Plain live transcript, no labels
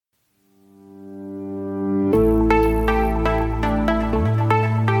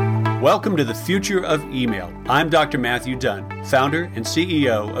Welcome to the future of email. I'm Dr. Matthew Dunn, founder and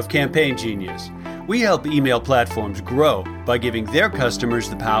CEO of Campaign Genius. We help email platforms grow by giving their customers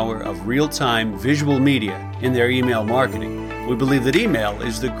the power of real-time visual media in their email marketing. We believe that email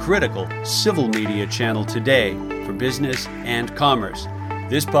is the critical civil media channel today for business and commerce.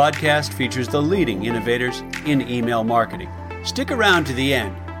 This podcast features the leading innovators in email marketing. Stick around to the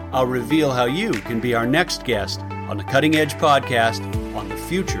end. I'll reveal how you can be our next guest on the Cutting Edge podcast on the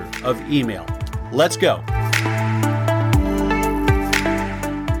future of email. Let's go.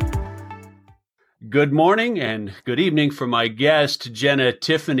 Good morning and good evening for my guest, Jenna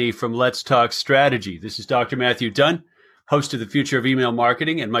Tiffany from Let's Talk Strategy. This is Dr. Matthew Dunn, host of the Future of Email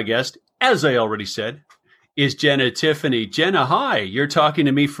Marketing, and my guest, as I already said, is Jenna Tiffany. Jenna, hi. You're talking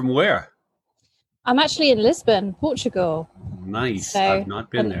to me from where? I'm actually in Lisbon, Portugal. Nice. So, I've not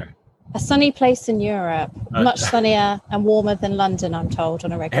been there. A sunny place in Europe, much sunnier and warmer than London, I'm told,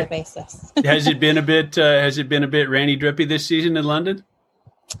 on a regular basis. Has it been a bit rainy, drippy this season in London?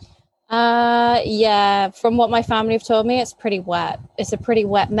 Yeah, from what my family have told me, it's pretty wet. It's a pretty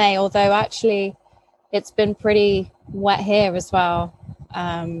wet May, although actually it's been pretty wet here as well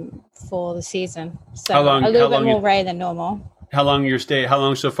for the season. So a little bit more rain than normal. How long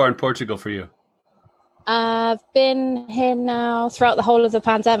so far in Portugal for you? I've been here now throughout the whole of the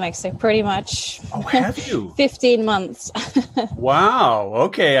pandemic, so pretty much. Oh, have you? 15 months. Wow.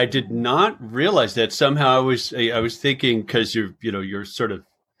 Okay, I did not realize that. Somehow I was thinking, because you're sort of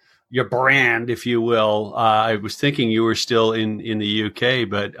your brand, if you will. I was thinking you were still in the UK,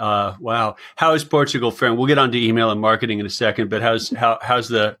 but wow. How is Portugal faring? We'll get on to email and marketing in a second, but how's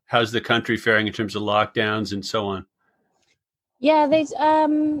the country faring in terms of lockdowns and so on? Yeah,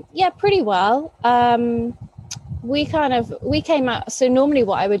 pretty well. We came out. So normally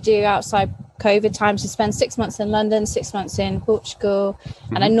what I would do outside COVID times is spend 6 months in London, 6 months in Portugal.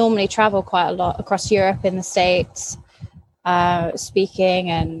 Mm-hmm. And I normally travel quite a lot across Europe, in the States,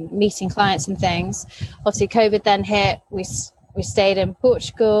 speaking and meeting clients and things. Obviously COVID then hit. We stayed in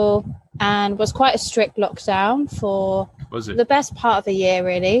Portugal and was quite a strict lockdown for the best part of the year,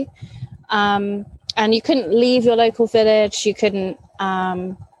 really. And you couldn't leave your local village. You couldn't.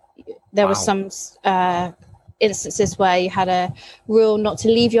 There was some instances where you had a rule not to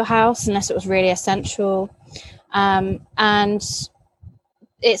leave your house unless it was really essential. And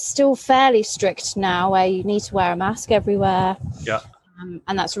it's still fairly strict now, where you need to wear a mask everywhere. Yeah.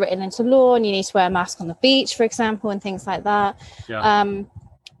 And that's written into law, and you need to wear a mask on the beach, for example, and things like that. Yeah.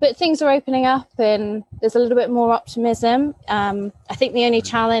 But things are opening up and there's a little bit more optimism. I think the only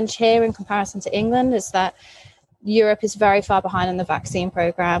challenge here in comparison to England is that Europe is very far behind in the vaccine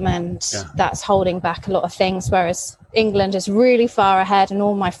program, and that's holding back a lot of things, whereas England is really far ahead and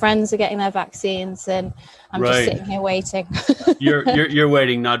all my friends are getting their vaccines and I'm just sitting here waiting. You're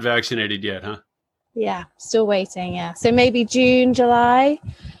waiting, not vaccinated yet, huh? Yeah, still waiting, yeah. So maybe June, July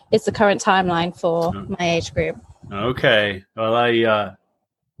is the current timeline for my age group. Okay. Well,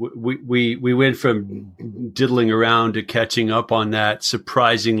 We went from diddling around to catching up on that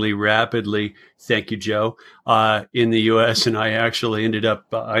surprisingly rapidly. Thank you, Joe. In the U.S., and I actually ended up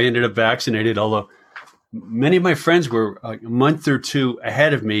vaccinated. Although many of my friends were a month or two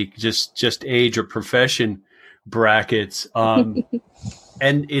ahead of me, just age or profession brackets. And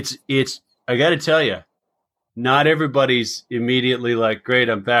it's I got to tell you, not everybody's immediately like, great,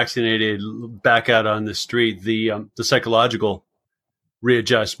 I'm vaccinated, back out on the street. The psychological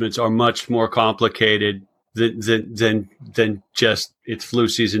readjustments are much more complicated than just it's flu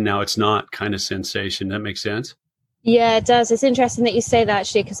season now, it's not kind of sensation. That makes sense? Yeah, it does. It's interesting that you say that,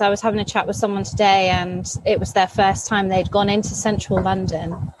 actually, because I was having a chat with someone today and it was their first time they'd gone into central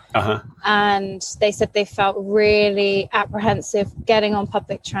London. Uh-huh. And they said they felt really apprehensive getting on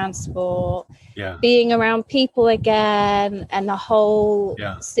public transport, being around people again, and the whole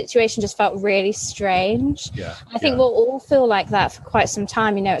situation just felt really strange. I think we'll all feel like that for quite some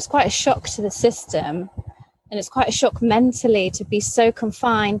time. It's quite a shock to the system, and it's quite a shock mentally to be so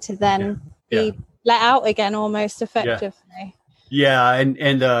confined to then be let out again almost effectively.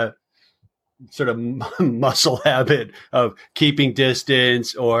 And sort of muscle habit of keeping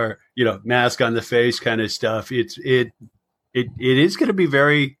distance or mask on the face kind of stuff. It is going to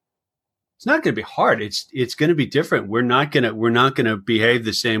be it's not going to be hard. It's going to be different. We're not going to behave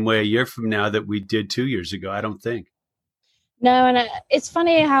the same way a year from now that we did 2 years ago, I don't think. No, and it's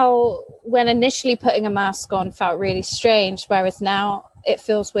funny how when initially putting a mask on felt really strange, whereas now it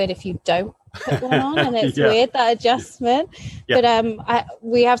feels weird if you don't put one on, and it's Yeah. weird, that adjustment. Yeah. But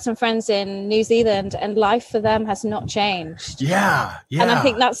we have some friends in New Zealand, and life for them has not changed. Yeah. Yeah. And I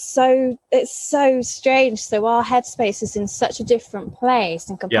think it's so strange. So our headspace is in such a different place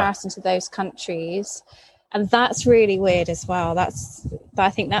in comparison to those countries. And that's really weird as well. I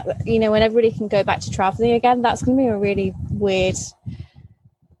think that, you know, when everybody can go back to traveling again, that's going to be a really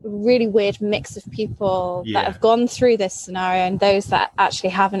weird mix of people that have gone through this scenario and those that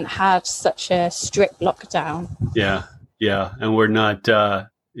actually haven't had such a strict lockdown. Yeah. Yeah. And we're not,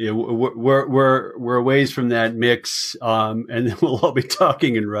 we're a ways from that mix. And then we'll all be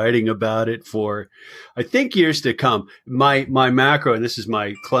talking and writing about it for, I think, years to come. My macro, and this is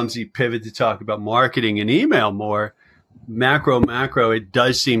my clumsy pivot to talk about marketing and email more, macro, it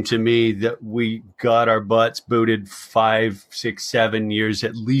does seem to me that we got our butts booted 5, 6, 7 years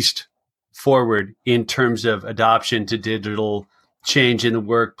at least forward in terms of adoption to digital, change in the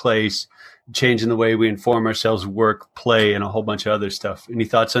workplace, change in the way we inform ourselves, work, play, and a whole bunch of other stuff. Any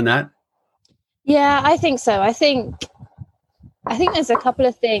thoughts on that? Yeah, I think so. I think there's a couple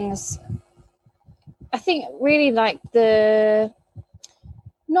of things. I think really like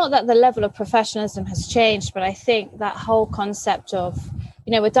not that the level of professionalism has changed, but I think that whole concept of,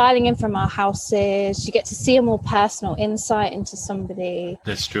 you know, we're dialing in from our houses, you get to see a more personal insight into somebody.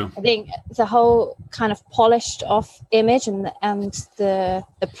 That's true. I think the whole kind of polished off image and the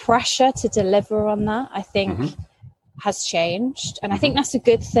pressure to deliver on that, I think has changed. And I think that's a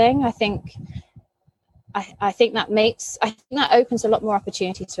good thing. I think that opens a lot more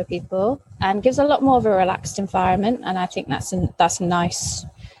opportunities for people and gives a lot more of a relaxed environment. And I think that's a nice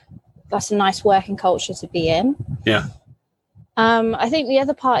working culture to be in. Yeah. I think the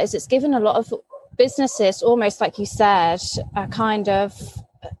other part is it's given a lot of businesses, almost like you said, a kind of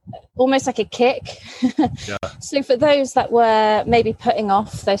almost like a kick. Yeah. So for those that were maybe putting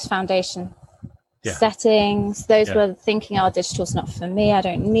off those foundation settings, those were thinking, oh, digital's not for me, I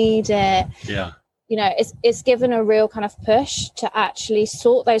don't need it. Yeah. You know, it's given a real kind of push to actually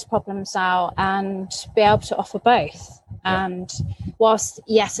sort those problems out and be able to offer both. Yeah. And whilst,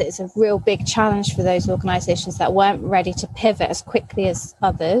 yes, it's a real big challenge for those organisations that weren't ready to pivot as quickly as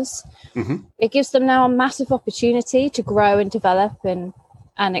others, it gives them now a massive opportunity to grow and develop and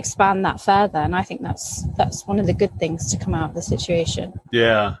expand that further. And I think that's one of the good things to come out of the situation.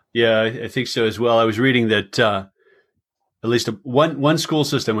 Yeah, I think so as well. I was reading that at least one school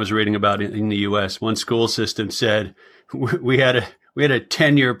system was reading about it in the U.S. One school system said we had a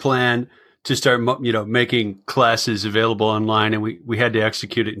 10-year plan to start, making classes available online, and we had to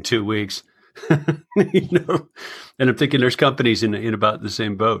execute it in 2 weeks. And I'm thinking there's companies in about the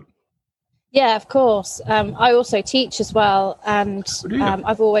same boat. Yeah, of course. I also teach as well, and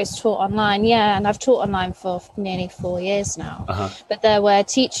I've always taught online. Yeah, and I've taught online for nearly 4 years now. But there were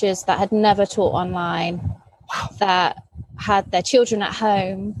teachers that had never taught online, that had their children at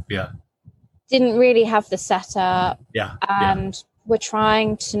home. Yeah, didn't really have the setup. And we're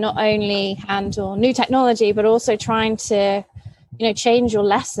trying to not only handle new technology, but also trying to, change your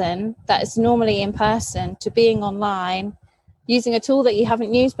lesson that is normally in person to being online, using a tool that you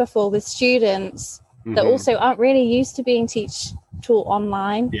haven't used before with students that also aren't really used to being taught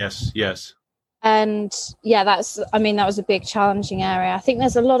online. Yes. And that was a big challenging area. I think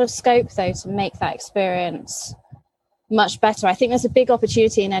there's a lot of scope though to make that experience much better. I think there's a big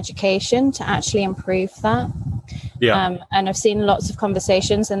opportunity in education to actually improve that. Yeah. And I've seen lots of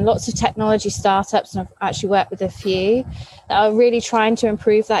conversations and lots of technology startups, and I've actually worked with a few that are really trying to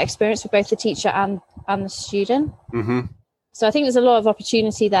improve that experience for both the teacher and the student. So I think there's a lot of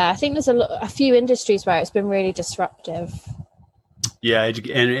opportunity there. I think there's a few industries where it's been really disruptive. Yeah,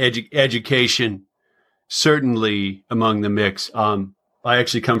 education certainly among the mix. I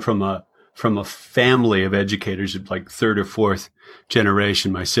actually come from a family of educators, like third or fourth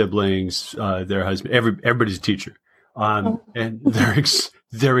generation. My siblings, their husband, everybody's a teacher, and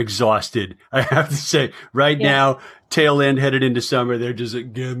they're exhausted. I have to say, right now, tail end headed into summer, they're just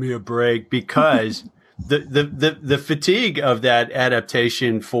like, give me a break, because the fatigue of that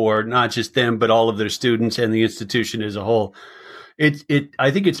adaptation for not just them but all of their students and the institution as a whole.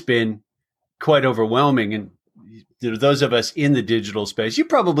 I think it's been quite overwhelming. And those of us in the digital space, you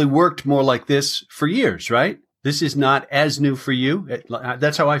probably worked more like this for years, right? This is not as new for you.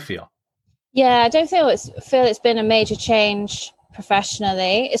 That's how I feel. Yeah, I don't feel it's been a major change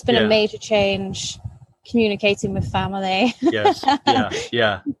professionally. It's been a major change communicating with family. Yes.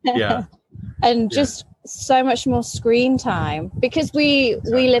 Yeah. And just so much more screen time, because we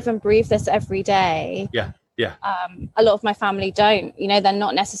live and breathe this every day. Yeah. A lot of my family don't, they're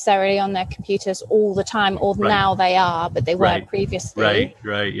not necessarily on their computers all the time, or now they are, but they weren't previously.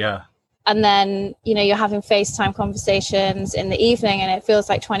 Right. Yeah. And then, you're having FaceTime conversations in the evening and it feels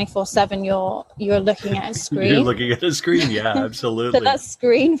like 24/7 you're looking at a screen. You're looking at a screen. Yeah, absolutely. So that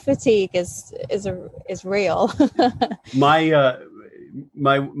screen fatigue is real. My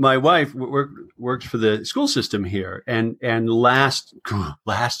wife works for the school system here, and last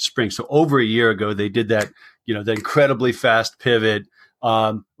spring, so over a year ago, they did that, the incredibly fast pivot.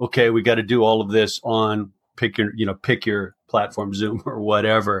 Okay, we got to do all of this on pick your platform, Zoom or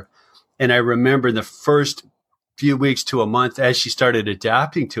whatever. And I remember in the first few weeks to a month, as she started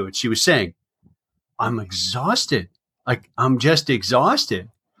adapting to it, she was saying, I'm exhausted. Like, I'm just exhausted.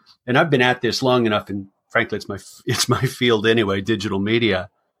 And I've been at this long enough, and frankly, it's my field anyway, digital media.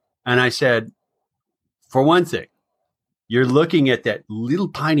 And I said, for one thing, you're looking at that little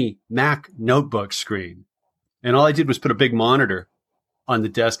tiny Mac notebook screen. And all I did was put a big monitor on the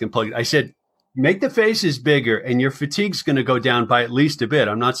desk and plug it. I said, make the faces bigger and your fatigue's going to go down by at least a bit.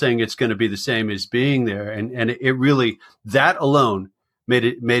 I'm not saying it's going to be the same as being there. And it really, that alone made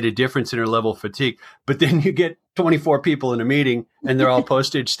a difference in her level of fatigue. But then you get 24 people in a meeting and they're all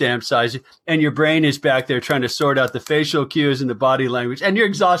postage stamp size, and your brain is back there trying to sort out the facial cues and the body language, and you're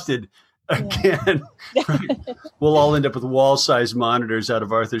exhausted again. Yeah. Right? We'll all end up with wall-sized monitors out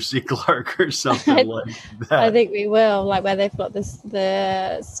of Arthur C. Clarke or something like that. I think we will, like where they've got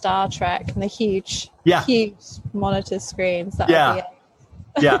the Star Trek and the huge monitor screens.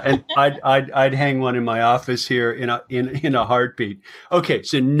 Yeah, and I'd hang one in my office here in a heartbeat. Okay,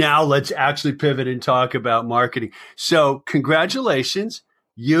 so now let's actually pivot and talk about marketing. So congratulations,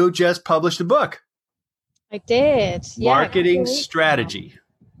 you just published a book. I did. Marketing strategy.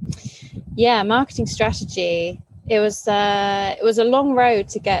 Yeah, marketing strategy. It was a long road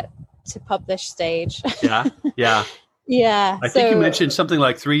to get to publish stage. Yeah. Yeah. I think you mentioned something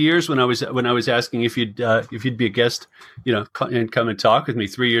like 3 years when I was asking if you'd be a guest, and come and talk with me.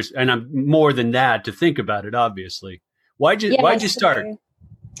 3 years, and I'm more than that to think about it. Obviously, why'd you start?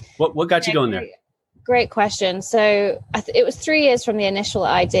 What got you going there? Great question. So it was 3 years from the initial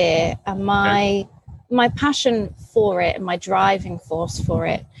idea, and my passion for it and my driving force for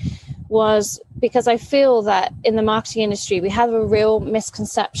it was because I feel that in the marketing industry, we have a real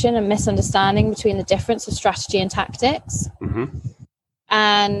misconception and misunderstanding between the difference of strategy and tactics. Mm-hmm.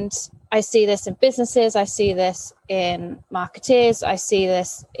 And I see this in businesses. I see this in marketeers. I see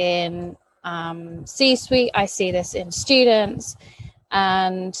this in C-suite. I see this in students.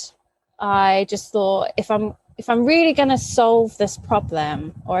 And I just thought, if I'm really going to solve this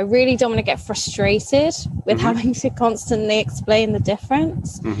problem, or I really don't want to get frustrated with having to constantly explain the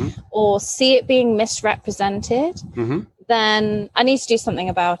difference or see it being misrepresented, then I need to do something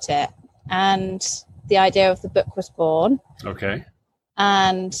about it. And the idea of the book was born. Okay.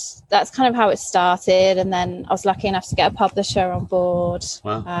 And that's kind of how it started. And then I was lucky enough to get a publisher on board.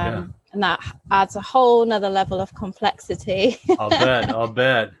 Wow. And that adds a whole nother level of complexity. I'll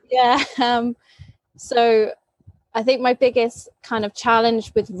bet. Yeah. So I think my biggest kind of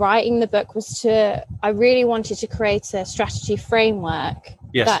challenge with writing the book was I really wanted to create a strategy framework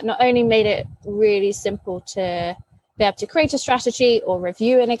that not only made it really simple to be able to create a strategy or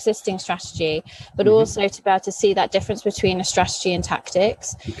review an existing strategy, but also to be able to see that difference between a strategy and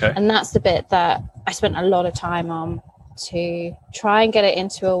tactics. Okay. And that's the bit that I spent a lot of time on, to try and get it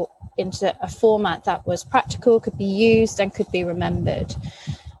into a format that was practical, could be used and could be remembered.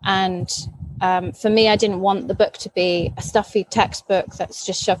 And for me, I didn't want the book to be a stuffy textbook that's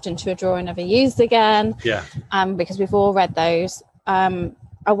just shoved into a drawer and never used again. Yeah. Because we've all read those. I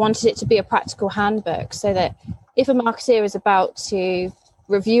wanted it to be a practical handbook, so that if a marketeer is about to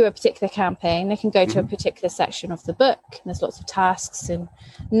review a particular campaign, they can go to a particular section of the book. And there's lots of tasks and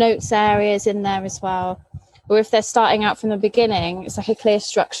notes areas in there as well. Or if they're starting out from the beginning, it's like a clear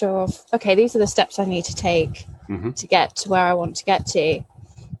structure of, okay, these are the steps I need to take to get to where I want to get to.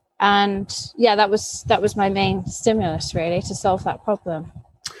 And that was my main stimulus, really, to solve that problem.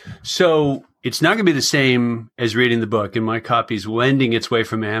 So it's not going to be the same as reading the book, and my copy's wending its way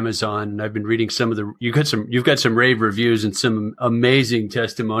from Amazon. And I've been reading some of you've got some rave reviews and some amazing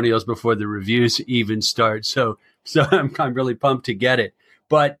testimonials before the reviews even start. So I'm really pumped to get it.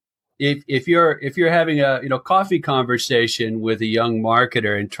 But if you're having a coffee conversation with a young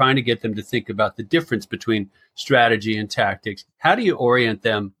marketer and trying to get them to think about the difference between strategy and tactics, how do you orient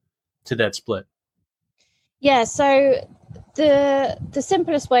them to that split? Yeah, so the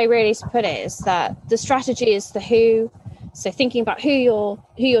simplest way really to put it is that the strategy is the who. So thinking about who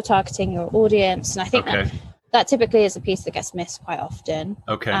you're targeting, your audience, and I think that typically is a piece that gets missed quite often.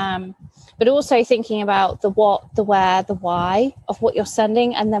 Okay. But also thinking about the what, the where, the why of what you're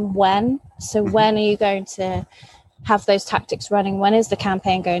sending, and then when. So when are you going to have those tactics running. When is the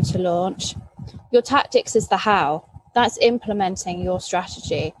campaign going to launch? Your tactics is the how. That's implementing your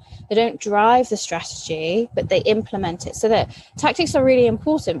strategy. They don't drive the strategy, but they implement it. So that tactics are really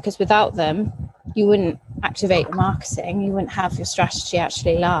important, because without them, you wouldn't activate your marketing. You wouldn't have your strategy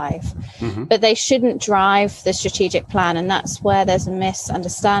actually live. Mm-hmm. But they shouldn't drive the strategic plan. And that's where there's a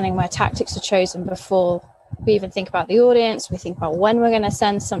misunderstanding, where tactics are chosen before we even think about the audience. We think about when we're going to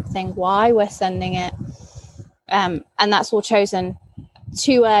send something, why we're sending it. And that's all chosen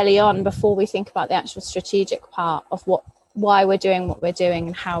too early on, before we think about the actual strategic part of why we're doing what we're doing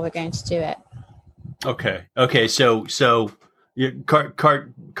and how we're going to do it. Okay. So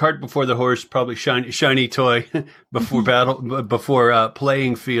cart before the horse, probably shiny toy before battle, before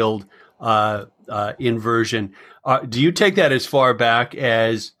playing field inversion. Do you take that as far back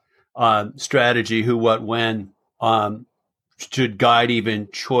as strategy, who, what, when, should guide even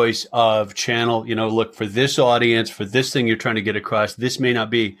choice of channel? Look, for this audience, for this thing you're trying to get across, this may not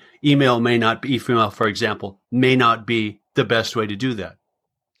be email, for example, may not be the best way to do that.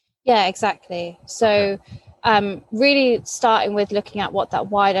 Yeah, exactly. So really starting with looking at what that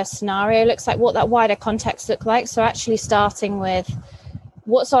wider scenario looks like, what that wider context looks like. So actually starting with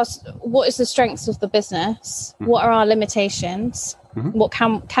what is the strengths of the business? Mm-hmm. What are our limitations? Mm-hmm. What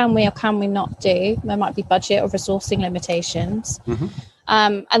can we or can we not do? There might be budget or resourcing limitations. Mm-hmm.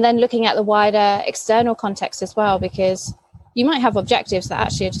 And then looking at the wider external context as well, because you might have objectives that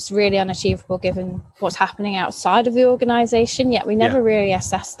actually are just really unachievable given what's happening outside of the organization, yet we never really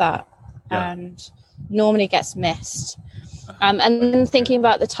assess that, and normally gets missed. And then thinking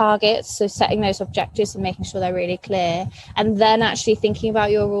about the targets, so setting those objectives and making sure they're really clear, and then actually thinking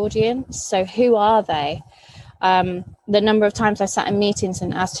about your audience. So who are they? The number of times I sat in meetings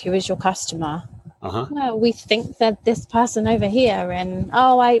and asked, who is your customer? Uh-huh. Well, we think that this person over here, and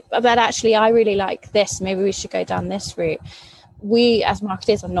but actually I really like this. Maybe we should go down this route. We as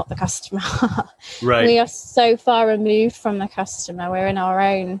marketers are not the customer. Right. We are so far removed from the customer. We're in our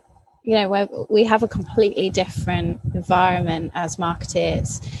own, where we have a completely different environment as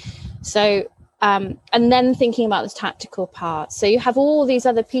marketers. So, and then thinking about the tactical part. So you have all these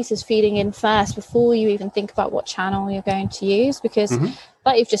other pieces feeding in first before you even think about what channel you're going to use, because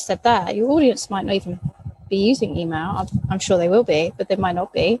like you've just said there, your audience might not even be using email. I'm sure they will be, but they might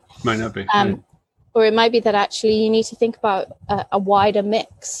not be. Or it might be that actually you need to think about a wider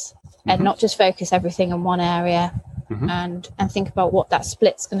mix and not just focus everything in one area, and think about what that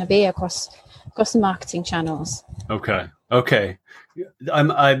split's going to be across the marketing channels. Okay.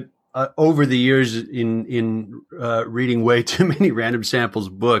 I'm over the years in reading way too many random samples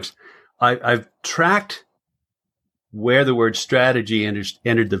books, I've tracked where the word strategy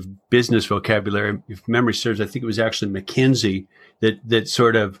entered the business vocabulary. If memory serves, I think it was actually McKinsey that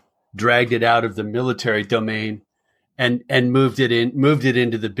sort of dragged it out of the military domain and moved it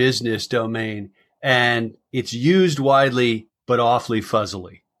into the business domain. And it's used widely, but awfully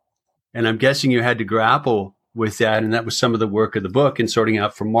fuzzily. And I'm guessing you had to grapple with that. And that was some of the work of the book, in sorting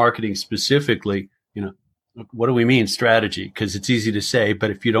out for marketing specifically, what do we mean strategy? Because it's easy to say, but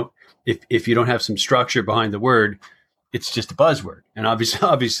if you don't have some structure behind the word, it's just a buzzword. And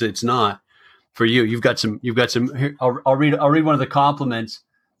obviously it's not for you. You've got some, here, I'll read one of the compliments.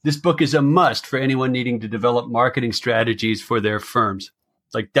 This book is a must for anyone needing to develop marketing strategies for their firms.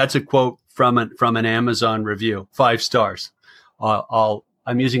 Like, that's a quote from an Amazon review, 5 stars.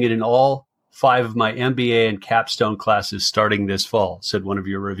 I'm using it in all 5 of my MBA and capstone classes starting this fall, said one of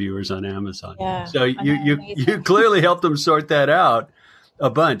your reviewers on Amazon. Yeah, so you clearly helped them sort that out a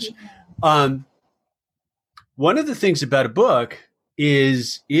bunch. Yeah. One of the things about a book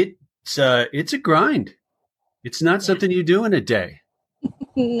is it's a grind. It's not something you do in a day.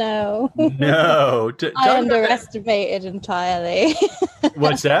 No. I underestimated entirely.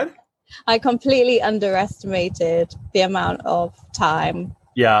 What's that? I completely underestimated the amount of time.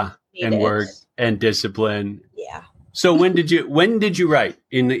 Yeah, needed. And work and discipline. Yeah. So when did you write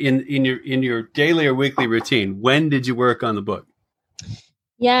in your daily or weekly routine? When did you work on the book?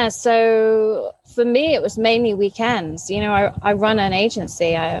 Yeah, so for me it was mainly weekends. I run an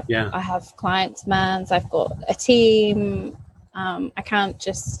agency. I have client demands. I've got a team. I can't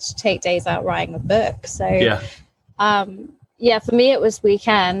just take days out writing a book. So for me it was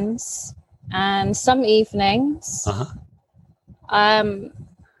weekends and some evenings. And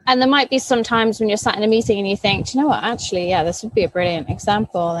there might be some times when you're sat in a meeting and you think, do you know what, actually, this would be a brilliant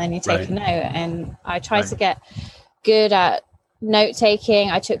example. And you take a note. And I try to get good at note taking.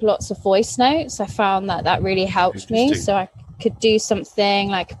 I took lots of voice notes. I found that really helped me. So I could do something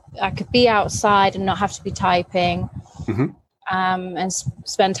like I could be outside and not have to be typing. And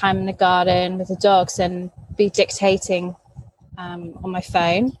spend time in the garden with the dogs and be dictating on my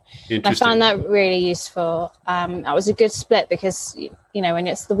phone. And I found that really useful. That was a good split because, you know, when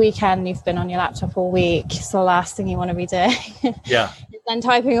it's the weekend, you've been on your laptop all week, it's the last thing you want to be doing. Yeah. Then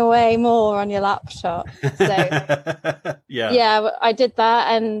typing away more on your laptop. So yeah, I did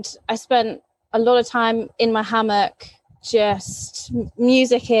that, and I spent a lot of time in my hammock, just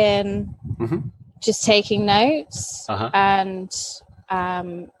music in, just taking notes, and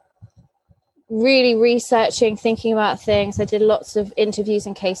really researching, thinking about things. I did lots of interviews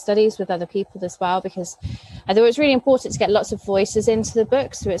and case studies with other people as well, because I thought it was really important to get lots of voices into the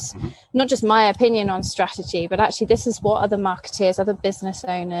book. So it's not just my opinion on strategy, but actually this is what other marketeers, other business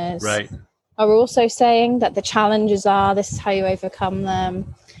owners are also saying that the challenges are. This is how you overcome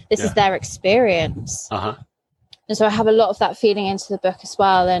them. This is their experience. And so I have a lot of that feeding into the book as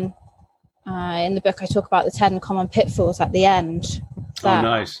well. And in the book, I talk about the 10 common pitfalls at the end.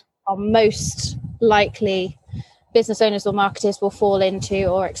 Are most likely business owners or marketers will fall into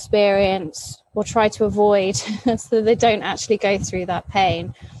or experience or try to avoid so they don't actually go through that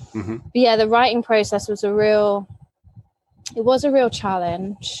pain. But yeah, the writing process was a real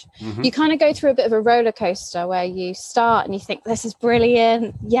challenge. You kind of go through a bit of a roller coaster where you start and you think, this is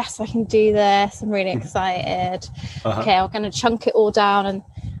brilliant. Yes, I can do this. I'm really excited. Okay, I'm going to chunk it all down. And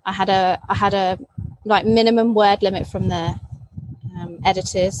I had a like minimum word limit from the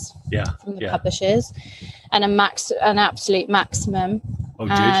editors, from the publishers, and an absolute maximum.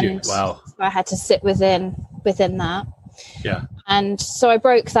 Did you? Wow. So I had to sit within that. And so I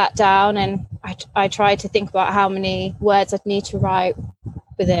broke that down, and I tried to think about how many words I'd need to write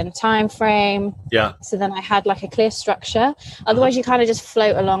within a time frame. So then I had like a clear structure. Otherwise you kind of just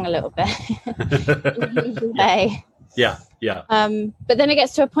float along a little bit. But then it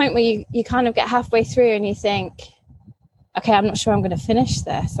gets to a point where you kind of get halfway through and you think, okay, I'm not sure I'm going to finish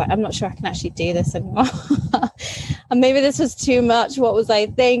this. Like, I'm not sure I can actually do this anymore. And maybe this was too much. What was I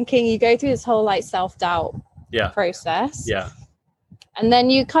thinking? You go through this whole like self-doubt process. And then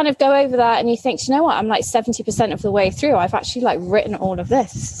you kind of go over that and you think, you know what? I'm like 70% of the way through. I've actually like written all of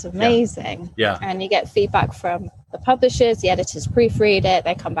this. It's amazing. And you get feedback from the publishers, the editors proofread it.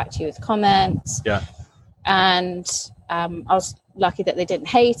 They come back to you with comments. And I was lucky that they didn't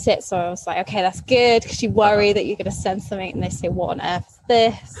hate it, so I was like, okay, that's good, because you worry that you're going to send something and they say, what on earth is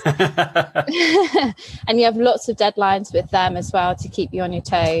this? And you have lots of deadlines with them as well to keep you on your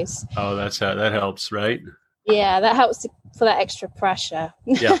toes. That helps, right? That helps for that extra pressure.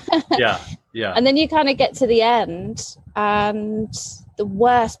 And then you kind of get to the end, and the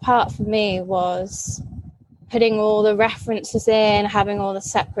worst part for me was putting all the references in, having all the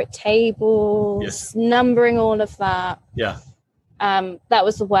separate tables, numbering all of that. That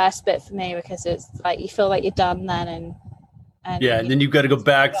was the worst bit for me, because it's like you feel like you're done then, and then you've got to go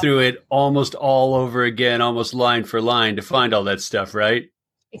back through it almost all over again, almost line for line, to find all that stuff, right?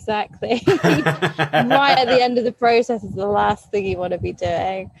 Exactly. Right at the end of the process is the last thing you want to be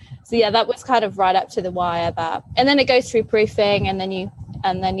doing. So that was kind of right up to the wire. And then it goes through proofing, and then you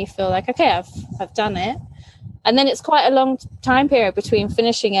feel like, okay, I've done it. And then it's quite a long time period between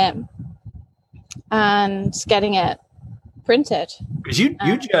finishing it and getting it printed. Because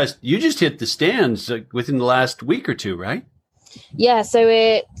you just hit the stands within the last week or two, right? So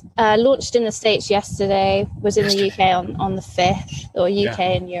it launched in the States yesterday, was in the UK on the 5th, or UK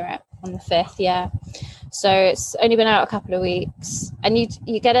and Europe on the 5th. So it's only been out a couple of weeks, and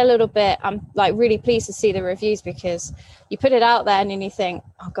you get a little bit, I'm like really pleased to see the reviews, because you put it out there and then you think,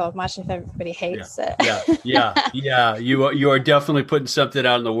 oh God, imagine if everybody hates it. You are definitely putting something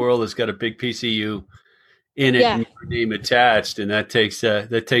out in the world that's got a big piece of you in it, and your name attached, and that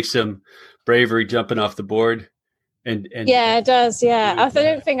takes some bravery, jumping off the board. And it does. I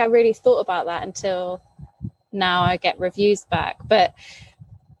don't think I really thought about that until now I get reviews back. But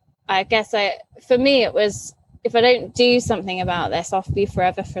I guess for me it was, if I don't do something about this, I'll be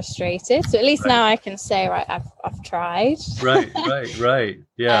forever frustrated. So at least now I can say, right, I've tried. Right.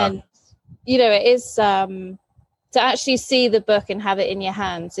 Yeah. And it is to actually see the book and have it in your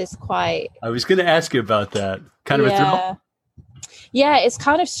hands is quite. I was going to ask you about that. Kind of a thrill. Yeah, it's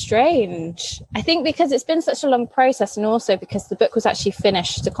kind of strange. I think because it's been such a long process, and also because the book was actually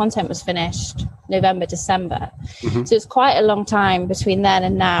finished, the content was finished November, December. So it's quite a long time between then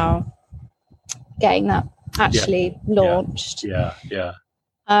and now getting that actually launched. But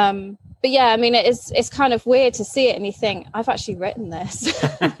I mean, it's kind of weird to see it and you think, I've actually written this.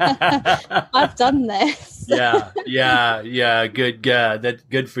 I've done this. Good. That's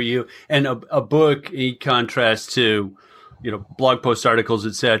good for you. And a book, in contrast to blog post articles,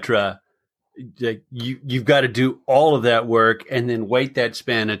 etc., you've got to do all of that work and then wait that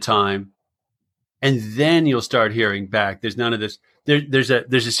span of time and then you'll start hearing back. There's none of this. There's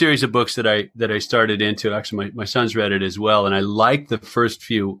a series of books that I started into. Actually, my son's read it as well, and I liked the first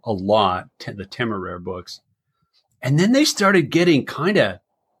few a lot, the Temeraire books. And then they started getting kind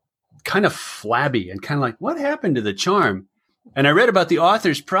of flabby and kind of like, what happened to the charm? And I read about the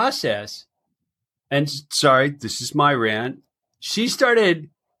author's process. And sorry, this is my rant. She started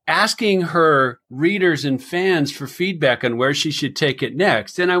asking her readers and fans for feedback on where she should take it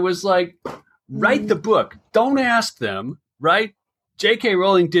next. And I was like, write the book. Don't ask them, right? J.K.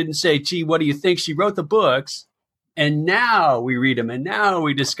 Rowling didn't say, gee, what do you think? She wrote the books. And now we read them. And now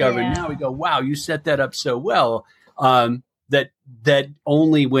we discover, now we go, wow, you set that up so well. That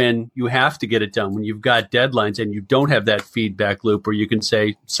only when you have to get it done, when you've got deadlines and you don't have that feedback loop where you can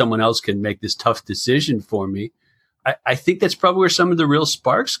say someone else can make this tough decision for me. I think that's probably where some of the real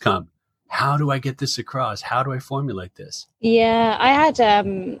sparks come. How do I get this across? How do I formulate this? Yeah,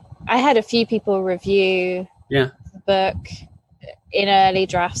 I had a few people review the book in early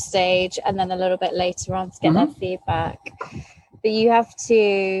draft stage and then a little bit later on to get their feedback. But you have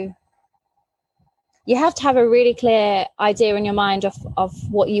to have a really clear idea in your mind of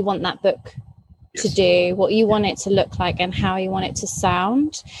what you want that book to do, what you want it to look like and how you want it to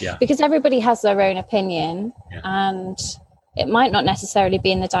sound. Because everybody has their own opinion and it might not necessarily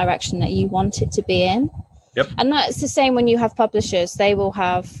be in the direction that you want it to be in. And that's the same when you have publishers. They will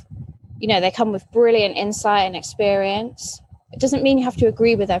have, they come with brilliant insight and experience. It doesn't mean you have to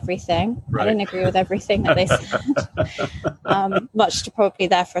agree with everything. I didn't agree with everything that they said, much to probably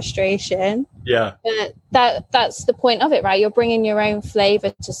their frustration. But that's the point of it, right? You're bringing your own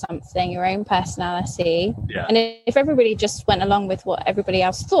flavor to something, your own personality. And if everybody just went along with what everybody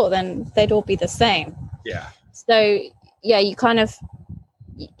else thought, then they'd all be the same. So, you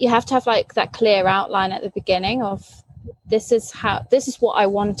have to have like that clear outline at the beginning of, this is what I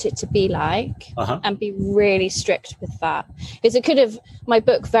want it to be like, and be really strict with that. Because my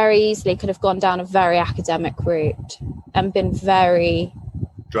book very easily could have gone down a very academic route and been very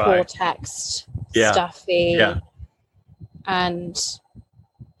dry, poor text, stuffy, and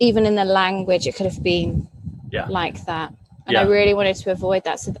even in the language, it could have been like that. And I really wanted to avoid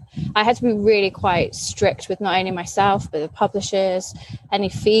that. So I had to be really quite strict with not only myself, but the publishers, any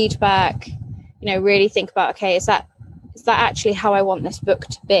feedback, really think about, okay, is that actually how I want this book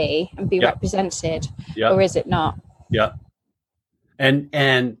to be and be represented, or is it not?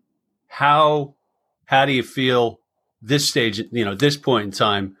 And how do you feel this stage, this point in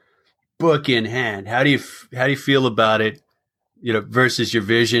time, book in hand? How do you feel about it, versus your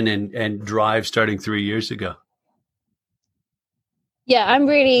vision and drive starting 3 years ago? Yeah, I'm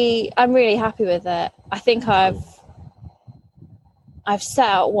really happy with it. I think I've set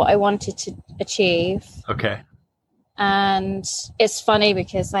out what I wanted to achieve. Okay. And it's funny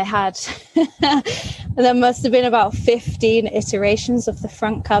because I had, there must have been about 15 iterations of the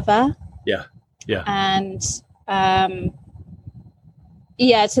front cover. And to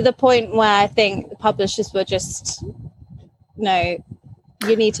the point where I think the publishers were just,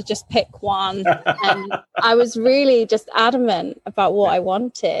 you need to just pick one. And I was really just adamant about what I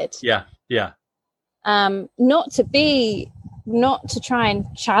wanted. Not to try and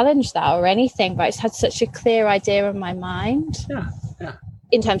challenge that or anything, but I just had such a clear idea in my mind.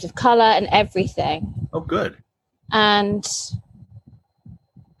 In terms of color and everything. Oh, good. And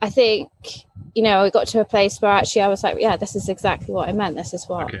I think, we got to a place where actually I was like, this is exactly what I meant. This is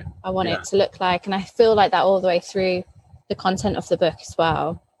what I want it to look like. And I feel like that all the way through the content of the book as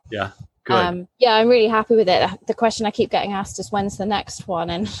well. Good. I'm really happy with it. The question I keep getting asked is, when's the next one?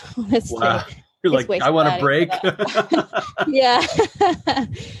 And honestly, you're like, I want a break.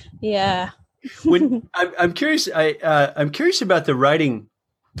 When I'm curious, I'm curious about the writing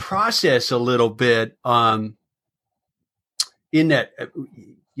process a little bit. In that,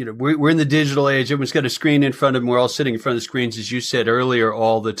 we're in the digital age. Everyone's got a screen in front of them. We're all sitting in front of the screens, as you said earlier,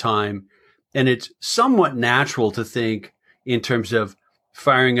 all the time. And it's somewhat natural to think in terms of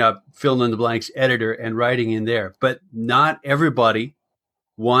firing up fill in the blanks editor and writing in there. But not everybody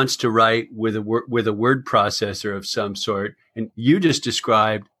wants to write with a word processor of some sort. And you just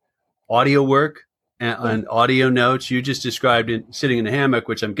described audio work and audio notes. You just described it sitting in a hammock,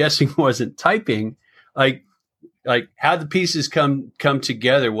 which I'm guessing wasn't typing. Like how the pieces come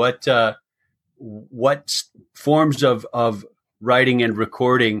together. What forms of writing and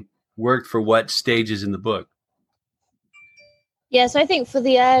recording worked for what stages in the book? So I think for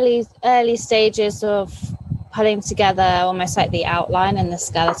the early stages of putting together almost like the outline and the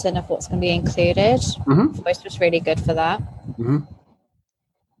skeleton of what's going to be included, voice was really good for that.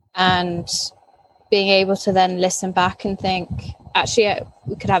 And being able to then listen back and think, actually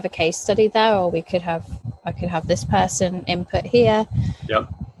we could have a case study there, or I could have this person input here. Yep.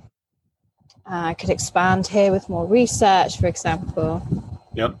 I could expand here with more research, for example.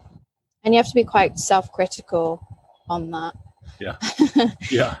 Yep. And you have to be quite self-critical on that. Yeah.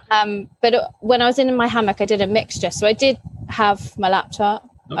 Yeah. But when I was in my hammock, I did a mixture. So I did have my laptop.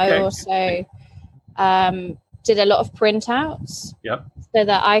 Okay. I also did a lot of printouts. Yep. So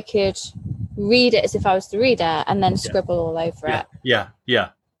that I could read it as if I was the reader and then scribble all over it. Yeah. Yeah.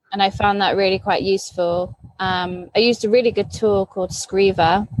 And I found that really quite useful. I used a really good tool called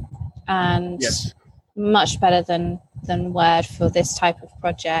Scriver, and much better than Word for this type of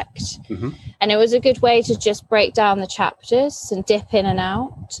project. Mm-hmm. And it was a good way to just break down the chapters and dip in and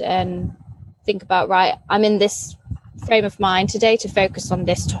out and think about, right, I'm in this frame of mind today to focus on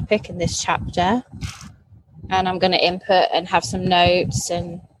this topic in this chapter, and I'm going to input and have some notes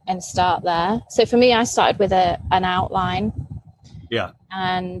and start there. So for me, I started with an outline. Yeah.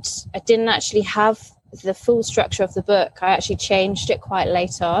 And I didn't actually have the full structure of the book. I actually changed it quite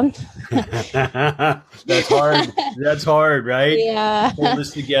late on. That's hard. That's hard, right? Yeah. Pull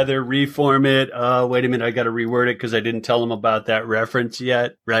this together, reform it. Wait a minute, I got to reword it because I didn't tell them about that reference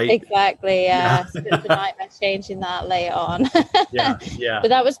yet, right? Exactly. Yeah. So it's a nightmare changing that later on. Yeah. But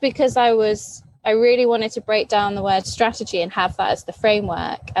that was because I really wanted to break down the word strategy and have that as the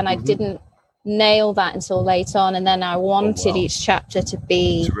framework, and I didn't nail that until late on, and then I wanted each chapter to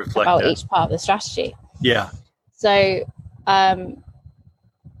be about each part of the strategy. Yeah. So that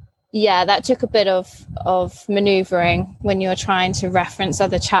took a bit of maneuvering when you're trying to reference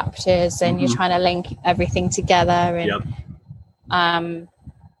other chapters and you're trying to link everything together and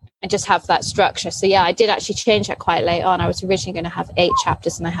just have that structure. So I did actually change that quite late on. I was originally going to have 8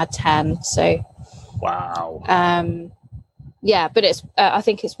 chapters and I had 10. So wow. But it's I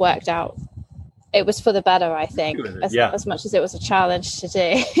think it's worked out. It was for the better, I think. As much as it was a challenge to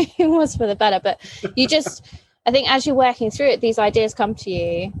do, it was for the better. But I think as you're working through it, these ideas come to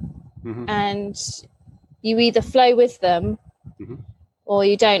you, and you either flow with them or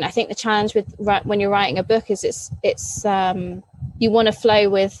you don't. I think the challenge with when you're writing a book is it's you want to flow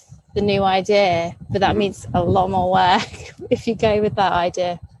with the new idea, but that means a lot more work if you go with that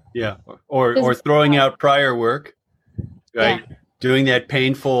idea. Yeah, or throwing out prior work, right? Yeah. Doing that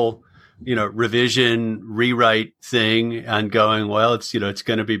painful, revision, rewrite thing and going, well, it's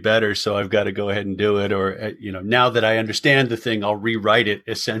going to be better. So I've got to go ahead and do it. Or, now that I understand the thing, I'll rewrite it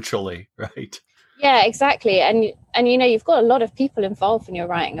essentially. Right. Yeah, exactly. And you've got a lot of people involved when you're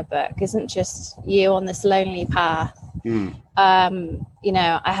writing a book. It isn't just you on this lonely path. I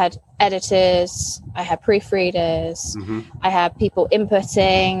had editors, I had proofreaders, I had people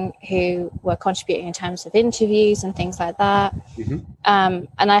inputting who were contributing in terms of interviews and things like that. And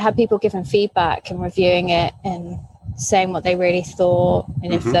I had people giving feedback and reviewing it and saying what they really thought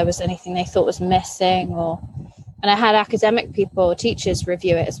and if there was anything they thought was missing and I had academic people, teachers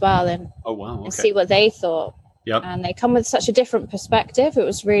review it as well and see what they thought. Yep. And they come with such a different perspective. It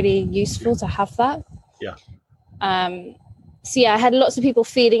was really useful to have that. Yeah. I had lots of people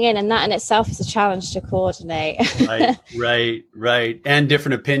feeding in, and that in itself is a challenge to coordinate. Right. And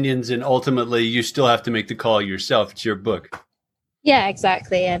different opinions, and ultimately you still have to make the call yourself. It's your book. Yeah,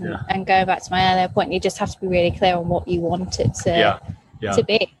 exactly. And going back to my earlier point, you just have to be really clear on what you want it to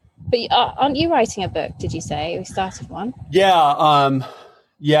be. But aren't you writing a book? Did you say we started one? Yeah.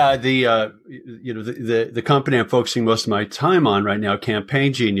 The company I'm focusing most of my time on right now,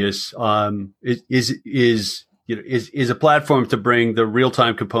 Campaign Genius, is a platform to bring the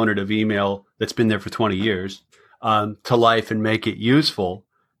real-time component of email that's been there for 20 years to life and make it useful.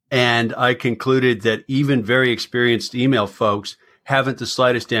 And I concluded that even very experienced email folks haven't the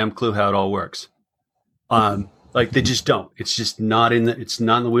slightest damn clue how it all works. Like they just don't. It's just not in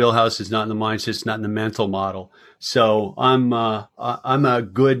the wheelhouse. It's not in the mindset. It's not in the mental model. So I'm a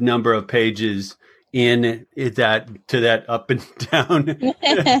good number of pages in that up and down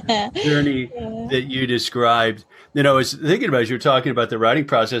journey that you described. I was thinking about, as you were talking about the writing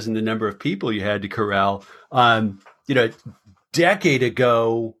process and the number of people you had to corral. A decade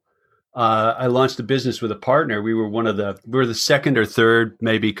ago, I launched a business with a partner. We were the second or third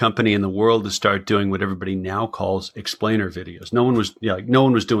maybe company in the world to start doing what everybody now calls explainer videos. No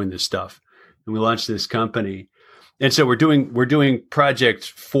one was doing this stuff, and we launched this company. And so we're doing projects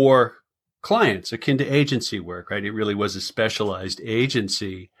for clients akin to agency work, right? It really was a specialized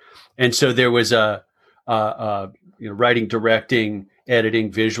agency. And so there was a writing, directing,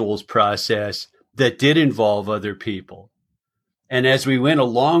 editing, visuals process that did involve other people. And as we went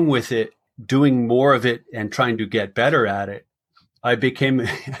along with it, doing more of it and trying to get better at it, it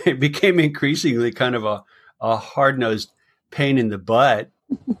became increasingly kind of a hard-nosed pain in the butt.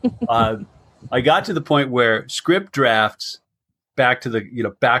 I got to the point where script drafts back to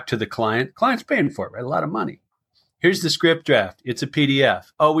the client. Client's paying for it, right? A lot of money. Here's the script draft. It's a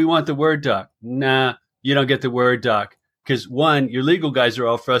PDF. Oh, we want the Word doc. Nah, you don't get the Word doc because one, your legal guys are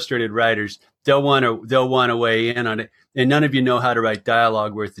all frustrated writers. They'll want to weigh in on it, and none of you know how to write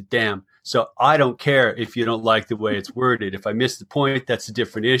dialogue worth a damn. So I don't care if you don't like the way it's worded. If I miss the point, that's a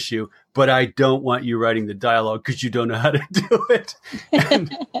different issue. But I don't want you writing the dialogue because you don't know how to do it.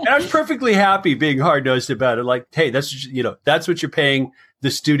 And I was perfectly happy being hard-nosed about it. Like, hey, that's what you're paying the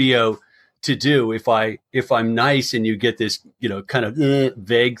studio to do. If I'm nice and you get this, kind of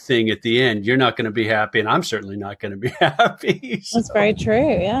vague thing at the end, you're not going to be happy, and I'm certainly not going to be happy. So, that's very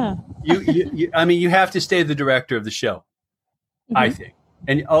true. Yeah. You have to stay the director of the show, I think.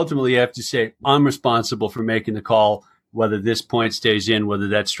 And ultimately, you have to say, I'm responsible for making the call, whether this point stays in, whether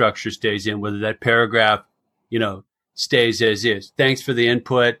that structure stays in, whether that paragraph, stays as is. Thanks for the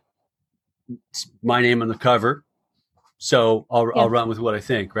input. It's my name on the cover. So I'll run with what I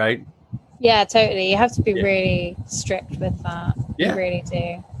think, right? Yeah, totally. You have to be really strict with that. Yeah. You really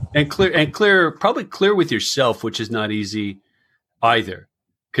do. And clear, probably clear with yourself, which is not easy either.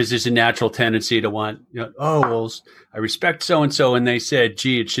 Because there's a natural tendency to want, I respect so-and-so, and they said,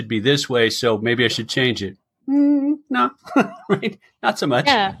 gee, it should be this way, so maybe I should change it. No, right? Not so much.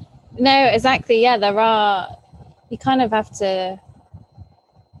 Yeah, no, exactly. Yeah, you kind of have to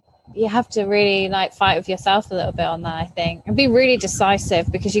really fight with yourself a little bit on that, I think, and be really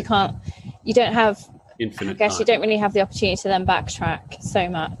decisive because you don't have infinite time. You don't really have the opportunity to then backtrack so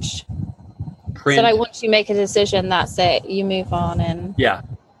much. Print. So once you make a decision, that's it. You move on and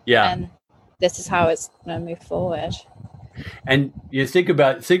and this is how it's going to move forward. And you think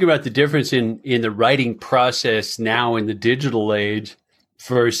about the difference in the writing process now in the digital age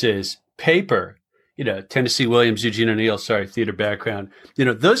versus paper. Tennessee Williams, Eugene O'Neill, theater background.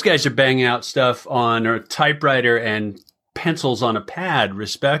 Those guys are banging out stuff on a typewriter and pencils on a pad,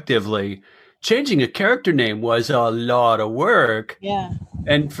 respectively. Changing a character name was a lot of work. Yeah.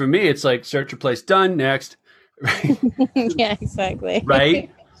 And for me, it's like search replace done, next. Yeah, exactly.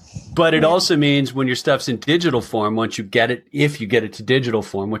 Right? But it also means when your stuff's in digital form, if you get it to digital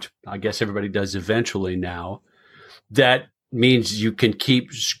form, which I guess everybody does eventually now, that means you can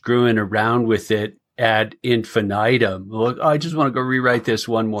keep screwing around with it ad infinitum. Look, I just want to go rewrite this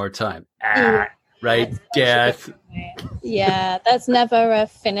one more time. Right? Death. Yeah, that's never a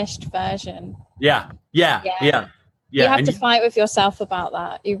finished version. Yeah. You have to fight with yourself about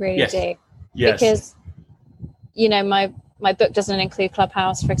that. You really do. Yes. Because, my book doesn't include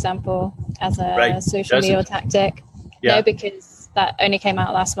Clubhouse, for example, as a social media tactic. Yeah. No, because that only came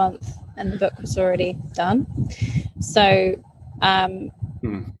out last month and the book was already done. So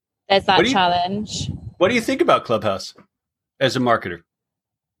there's that challenge. What do you think about Clubhouse as a marketer,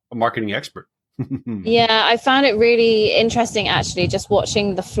 a marketing expert? Yeah, I found it really interesting, actually, just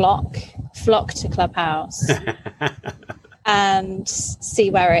watching the flock to Clubhouse and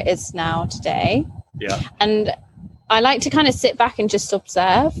see where it is now today. Yeah. And I like to kind of sit back and just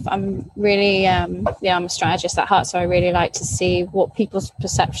observe. I'm really, I'm a strategist at heart, so I really like to see what people's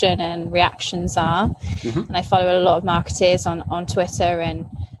perception and reactions are. Mm-hmm. And I follow a lot of marketers on Twitter, and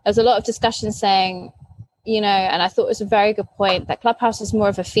there's a lot of discussion saying, and I thought it was a very good point that Clubhouse is more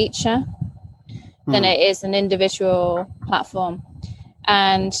of a feature than it is an individual platform.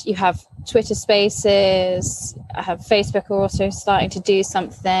 And you have Twitter Spaces, I have Facebook are also starting to do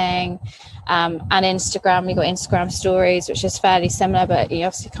something, and Instagram, you got Instagram Stories, which is fairly similar, but you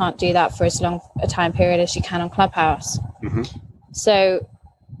obviously can't do that for as long a time period as you can on Clubhouse. Mm-hmm. So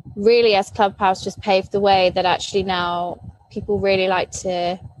really, as Clubhouse just paved the way, that actually now people really like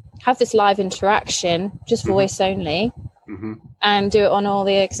to have this live interaction, just voice only, and do it on all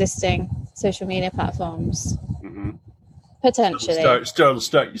the existing social media platforms. Potentially.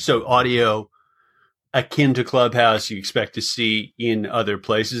 Start. So audio akin to Clubhouse, you expect to see in other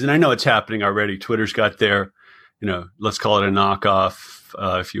places. And I know it's happening already. Twitter's got their, let's call it a knockoff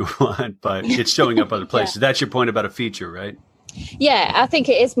if you want, but it's showing up other places. That's your point about a feature, right? Yeah, I think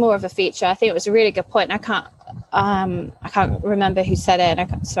it is more of a feature. I think it was a really good point. I can't remember who said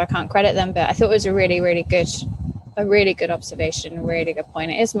it, so I can't credit them, but I thought it was a really, really good observation, a really good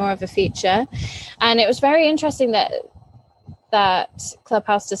point. It is more of a feature. And it was very interesting that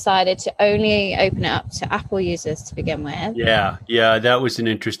Clubhouse decided to only open it up to Apple users to begin with. Yeah, that was an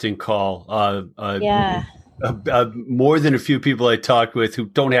interesting call. More than a few people I talked with who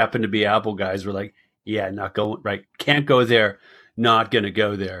don't happen to be Apple guys were like, not going, right, can't go there, not going to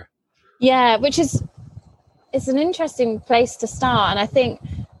go there. Yeah, which is it's an interesting place to start. And I think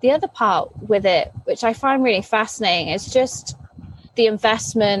the other part with it, which I find really fascinating, is just the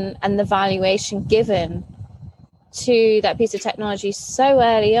investment and the valuation given to that piece of technology so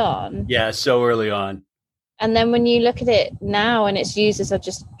early on. Yeah, so early on. And then when you look at it now and its users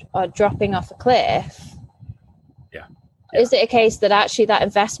are dropping off a cliff, is it a case that actually that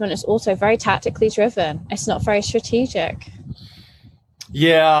investment is also very tactically driven? It's not very strategic.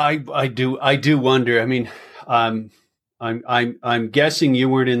 Yeah, I do wonder. I mean, I'm guessing you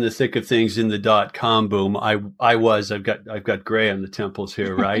weren't in the thick of things in the .com boom. I was. I've got gray on the temples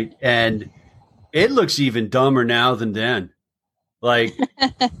here, right? And it looks even dumber now than then. Like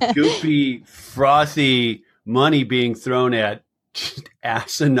goofy, frothy money being thrown at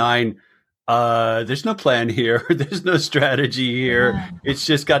asinine. There's no plan here. There's no strategy here. Yeah. It's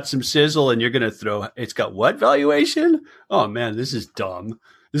just got some sizzle, and you're going to throw. It's got what valuation? Oh man, this is dumb.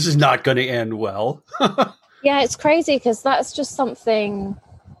 This is not going to end well. Yeah, it's crazy because that's just something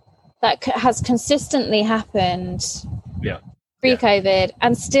that has consistently happened. Yeah. Pre-COVID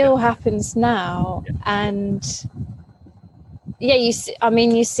and still happens now. Yeah. And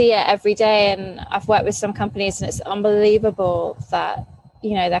you see it every day. And I've worked with some companies, and it's unbelievable that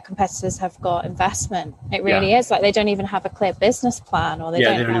their competitors have got investment. It really is. Like, they don't even have a clear business plan, or they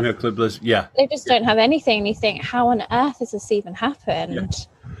don't have a clear business. Yeah, they just don't have anything. And you think, how on earth has this even happened?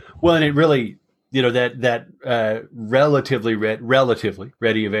 Yeah. Well, and it really, that relatively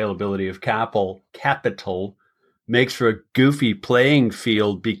ready availability of capital makes for a goofy playing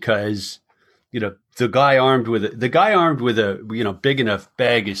field, because the guy armed with a big enough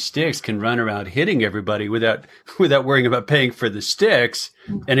bag of sticks can run around hitting everybody without worrying about paying for the sticks.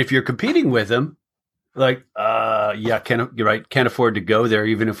 And if you're competing with them, like can't afford to go there,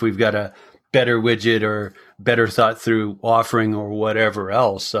 even if we've got a better widget or better thought through offering or whatever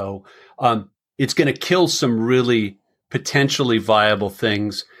else. So it's going to kill some really potentially viable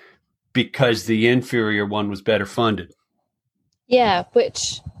things because the inferior one was better funded. Yeah,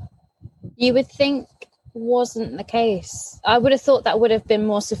 which you would think wasn't the case. I would have thought that would have been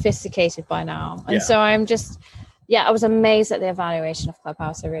more sophisticated by now. And so I'm just, I was amazed at the evaluation of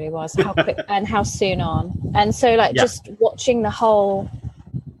Clubhouse. I really was. How quick and how soon on. And so just watching the whole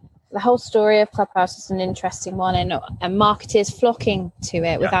story of Clubhouse is an interesting one, and marketers flocking to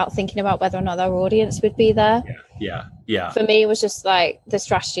it without thinking about whether or not their audience would be there. Yeah. For me, it was just like, the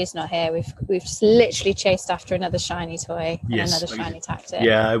strategy is not here. We've just literally chased after another shiny toy and another shiny tactic.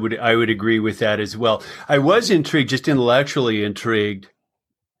 Yeah, I would agree with that as well. I was intrigued, just intellectually intrigued,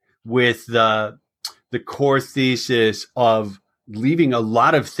 with the core thesis of leaving a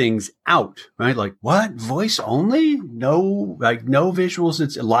lot of things out, right? Like, what? Voice only? No visuals.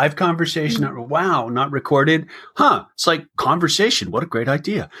 It's a live conversation. Mm-hmm. Wow, not recorded. Huh. It's like conversation. What a great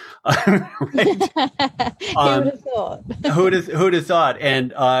idea. Who would have thought? Who'd have thought?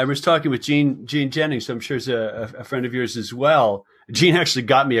 And I was talking with Gene Jennings, who I'm sure is a friend of yours as well. Gene actually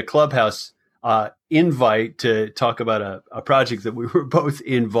got me a Clubhouse invite to talk about a project that we were both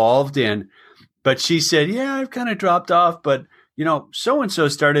involved in. But she said, I've kind of dropped off, but so-and-so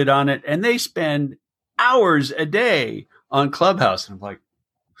started on it, and they spend hours a day on Clubhouse. And I'm like,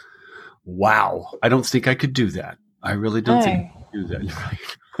 wow, I don't think I could do that. I really don't think I could do that.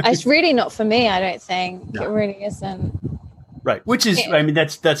 It's really not for me, I don't think. No. It really isn't. Right. Which is,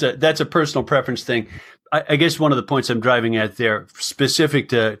 that's a personal preference thing. I guess one of the points I'm driving at there, specific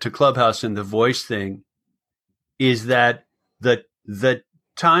to Clubhouse and the voice thing, is that the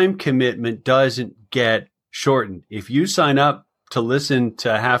time commitment doesn't get shortened. If you sign up to listen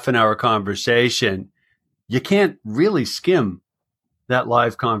to a half an hour conversation, you can't really skim that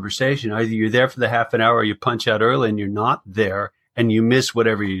live conversation. Either you're there for the half an hour, or you punch out early and you're not there and you miss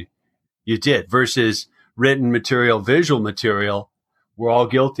whatever you did, versus written material, visual material. We're all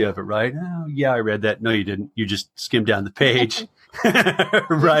guilty of it, right? Oh, yeah, I read that. No, you didn't. You just skimmed down the page,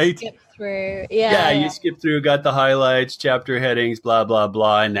 right? Skip through. Yeah, you skip through, got the highlights, chapter headings, blah, blah,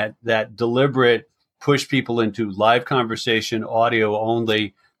 blah. And that deliberate push people into live conversation, audio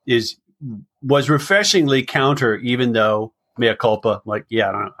only, was refreshingly counter, even though mea culpa, like,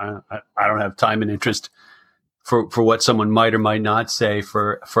 I don't have time and interest for what someone might or might not say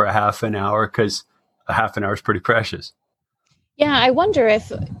for a half an hour, because a half an hour is pretty precious. Yeah, I wonder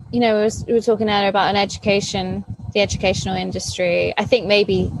if, we were talking earlier about the educational industry. I think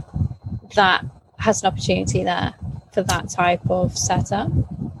maybe that has an opportunity there for that type of setup.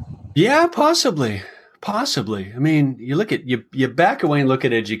 Yeah, possibly. I mean, you back away and look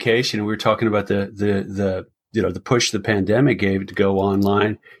at education. We were talking about the push the pandemic gave to go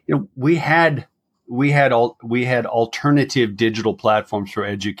online. We had alternative digital platforms for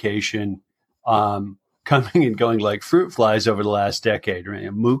education coming and going like fruit flies over the last decade, right?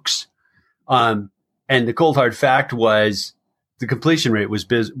 MOOCs. And the cold hard fact was the completion rate was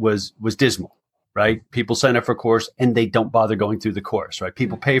dismal, right? People sign up for a course and they don't bother going through the course, right?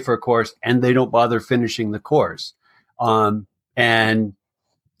 People pay for a course and they don't bother finishing the course. And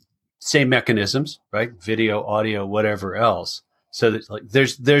same mechanisms, right? Video, audio, whatever else. So that, like,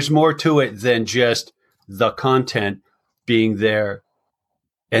 there's more to it than just the content being there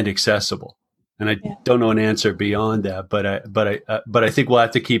and accessible. And I don't know an answer beyond that, but I think we'll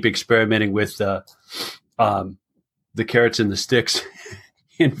have to keep experimenting with the carrots and the sticks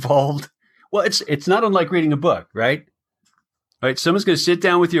involved. Well, it's not unlike reading a book, right? Right. Someone's going to sit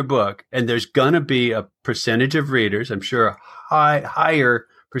down with your book, and there's going to be a percentage of readers. I'm sure a higher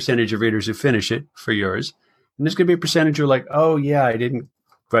percentage of readers who finish it for yours, and there's going to be a percentage who are like, "Oh yeah, I didn't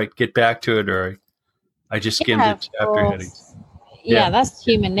get back to it, or I just skimmed it chapter headings." Yeah, that's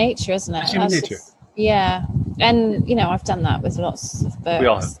human nature, isn't it? That's human nature. Yeah. And, I've done that with lots of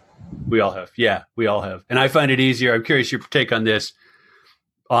books. We all have. Yeah, we all have. And I find it easier. I'm curious your take on this.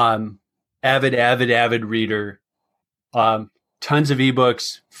 Avid reader. Tons of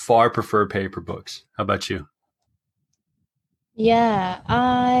ebooks, far prefer paper books. How about you? Yeah,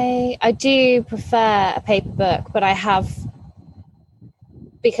 I do prefer a paper book, but I have...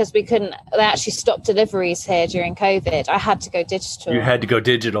 because they actually stopped deliveries here during COVID. I had to go digital. You had to go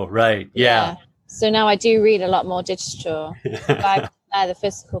digital, right? Yeah. So now I do read a lot more digital. But I prefer the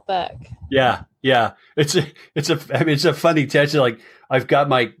physical book. Yeah. It's a funny tension. Like, I've got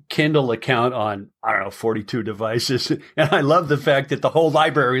my Kindle account on, 42 devices. And I love the fact that the whole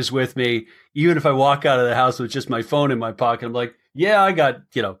library is with me. Even if I walk out of the house with just my phone in my pocket, I'm like, yeah, I got,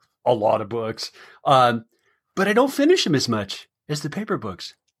 a lot of books. But I don't finish them as much as the paper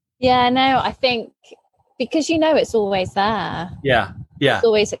books. Yeah, no, I think because it's always there. Yeah. It's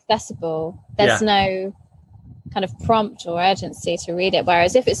always accessible. There's no kind of prompt or urgency to read it.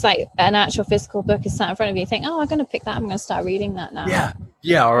 Whereas if it's like an actual physical book is sat in front of you, you think, oh, I'm going to pick that. I'm going to start reading that now.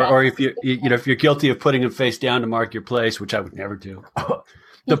 Yeah. Or if if you're guilty of putting it face down to mark your place, which I would never do.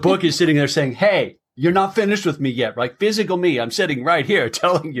 The book is sitting there saying, hey, you're not finished with me yet, right? Physical me, I'm sitting right here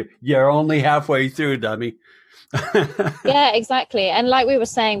telling you, you're only halfway through, dummy. Yeah, exactly. And like we were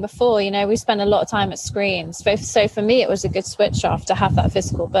saying before, we spend a lot of time at screens. So for me, it was a good switch off to have that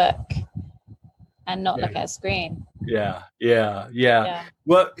physical book and not look at a screen. Yeah.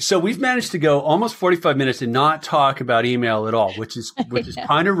 Well, so we've managed to go almost 45 minutes and not talk about email at all, which is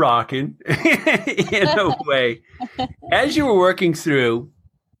kind of rocking in a way. As you were working through,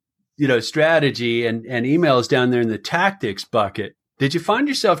 strategy and emails down there in the tactics bucket, did you find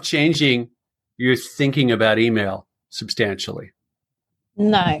yourself changing your thinking about email substantially?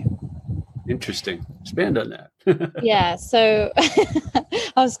 No. Interesting. Expand on that. Yeah. So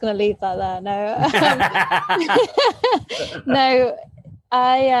I was going to leave that there. No.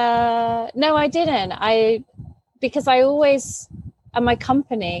 No, I didn't. Because I always, at my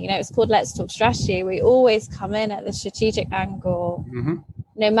company, it's called Let's Talk Strategy. We always come in at the strategic angle,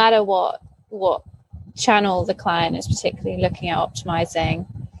 no matter what channel the client is particularly looking at optimizing.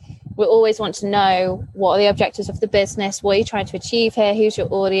 We always want to know what are the objectives of the business, what are you trying to achieve here, who's your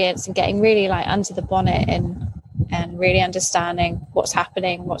audience, and getting really like under the bonnet and really understanding what's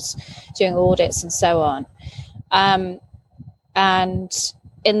happening, what's doing audits and so on. And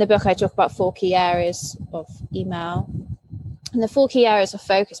in the book, I talk about 4 key areas of email. And the 4 key areas of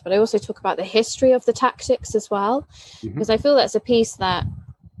focus, but I also talk about the history of the tactics as well, because I feel that's a piece that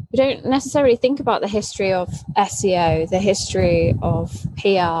we don't necessarily think about: the history of SEO, the history of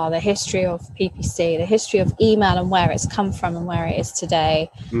PR, the history of PPC, the history of email and where it's come from and where it is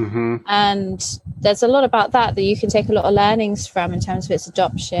today. And there's a lot about that you can take a lot of learnings from in terms of its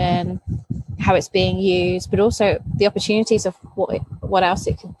adoption, how it's being used, but also the opportunities of what else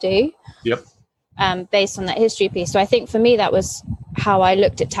it could do. Based on that history piece. So I think for me, that was how I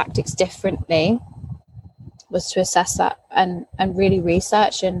looked at tactics differently, was to assess that and really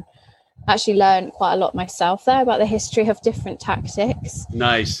research and actually learn quite a lot myself there about the history of different tactics.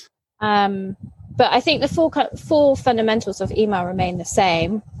 Nice. But I think the 4 fundamentals of email remain the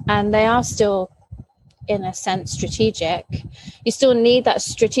same, and they are still, in a sense, strategic. You still need that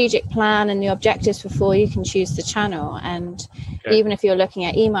strategic plan and the objectives before you can choose the channel. And even if you're looking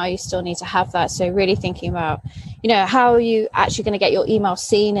at email, you still need to have that. So really thinking about, how are you actually going to get your email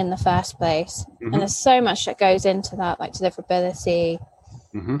seen in the first place? And there's so much that goes into that, like deliverability,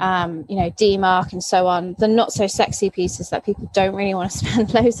 DMARC and so on. The not so sexy pieces that people don't really want to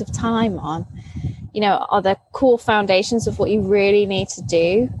spend loads of time on, are the core foundations of what you really need to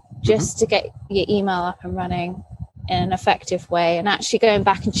do just to get your email up and running in an effective way, and actually going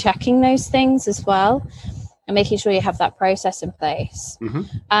back and checking those things as well, and making sure you have that process in place.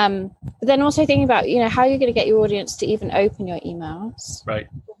 But then also thinking about, how you're going to get your audience to even open your emails. Right.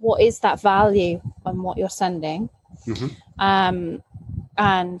 What is that value on what you're sending?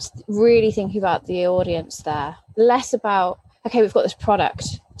 And really thinking about the audience there. Less about, okay, we've got this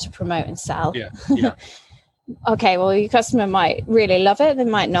product to promote and sell. Yeah. Okay, well, your customer might really love it, they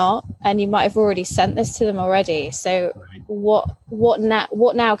might not, and you might have already sent this to them already. So what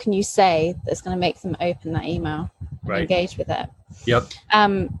now can you say that's going to make them open that email and engage with it? Yep.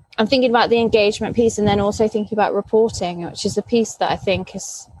 I'm thinking about the engagement piece, and then also thinking about reporting, which is a piece that I think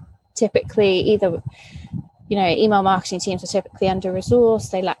is typically either, email marketing teams are typically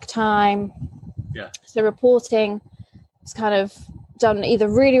under-resourced, they lack time. Yeah. So reporting is kind of done either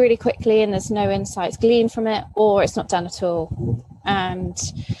really, really quickly and there's no insights gleaned from it, or it's not done at all. And,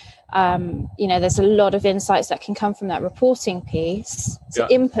 there's a lot of insights that can come from that reporting piece to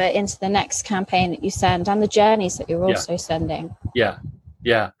input into the next campaign that you send and the journeys that you're also sending. Yeah.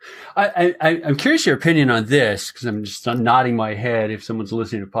 I'm curious your opinion on this, because I'm just nodding my head. If someone's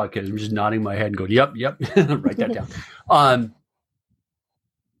listening to podcasts, I'm just nodding my head and going, yep. Write that down.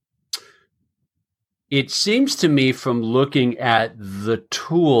 It seems to me from looking at the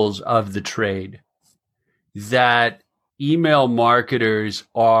tools of the trade that email marketers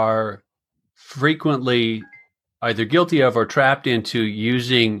are frequently either guilty of or trapped into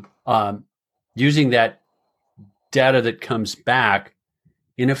using that data that comes back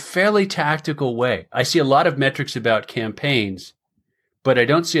in a fairly tactical way. I see a lot of metrics about campaigns, but I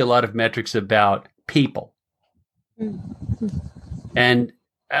don't see a lot of metrics about people. And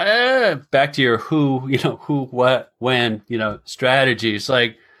back to your who, what, when, strategies,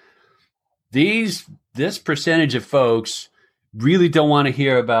 like this percentage of folks really don't want to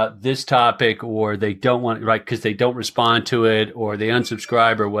hear about this topic, or they don't want, because they don't respond to it, or they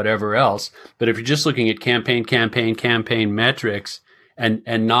unsubscribe or whatever else. But if you're just looking at campaign metrics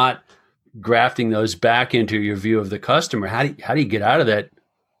and not grafting those back into your view of the customer, how do you get out of that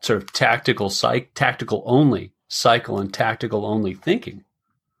sort of tactical only cycle and tactical only thinking?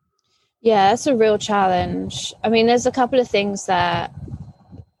 Yeah, it's a real challenge. I mean, there's a couple of things that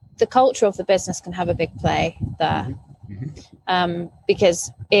the culture of the business can have a big play there.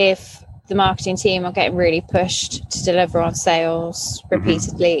 Because if the marketing team are getting really pushed to deliver on sales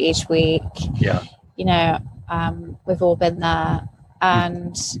repeatedly each week, we've all been there,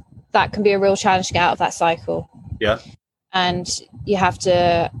 and that can be a real challenge to get out of that cycle. Yeah. And you have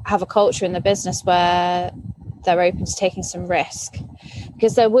to have a culture in the business where they're open to taking some risk,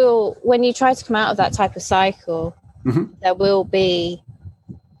 because when you try to come out of that type of cycle, there will be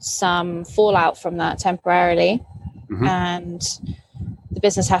some fallout from that temporarily, and the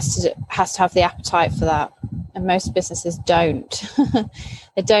business has to have the appetite for that, and most businesses don't.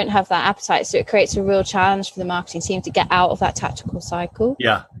 They don't have that appetite, so it creates a real challenge for the marketing team to get out of that tactical cycle.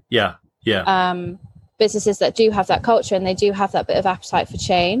 Businesses that do have that culture and they do have that bit of appetite for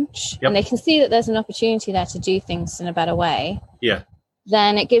change, and they can see that there's an opportunity there to do things in a better way,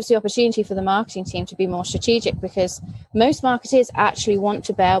 then it gives the opportunity for the marketing team to be more strategic, because most marketers actually want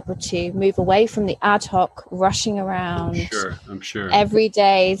to be able to move away from the ad hoc rushing around. I'm sure. Every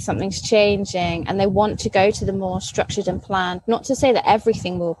day something's changing, and they want to go to the more structured and planned. Not to say that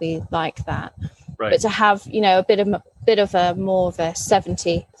everything will be like that, but to have, a bit of a more of a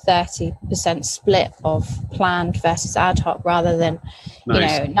 70-30% split of planned versus ad hoc, rather than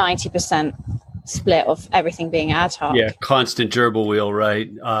 90% split of everything being ad hoc. Constant gerbil wheel, right?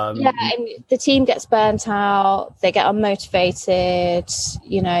 And the team gets burnt out, they get unmotivated,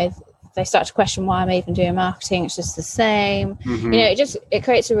 they start to question, why am I even doing marketing? It's just the same. It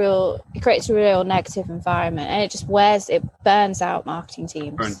creates a real negative environment, and it burns out marketing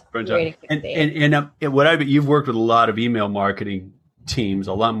teams. Burns really out. And you've worked with a lot of email marketing teams,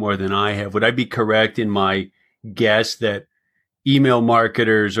 a lot more than I have. Would I be correct in my guess that email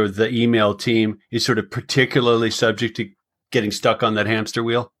marketers or the email team is sort of particularly subject to getting stuck on that hamster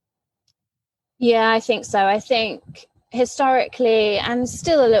wheel? Yeah, I think so. I think historically, and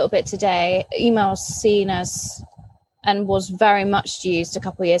still a little bit today, email's seen as, and was very much used a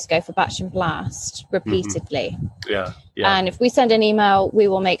couple of years ago, for batch and blast repeatedly. And if we send an email, we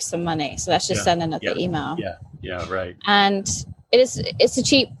will make some money, so let's just send another email. Right. And it's a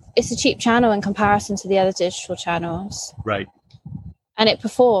cheap channel in comparison to the other digital channels, right? And it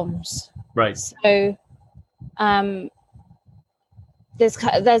performs, right? So there's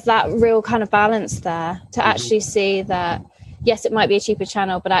that real kind of balance there to actually see that yes, it might be a cheaper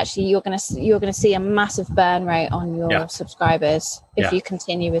channel, but actually you're going to see a massive burn rate on your subscribers if you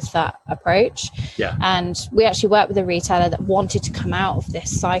continue with that approach. And we actually worked with a retailer that wanted to come out of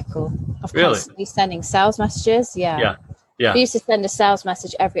this cycle of constantly sending sales messages. We used to send a sales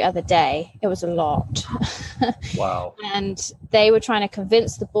message every other day. It was a lot. Wow. And they were trying to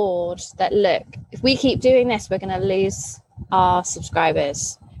convince the board that, look, if we keep doing this, we're going to lose our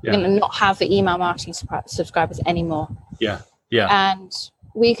subscribers. We're going to not have the email marketing subscribers anymore. And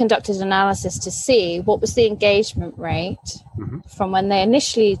we conducted an analysis to see what was the engagement rate from when they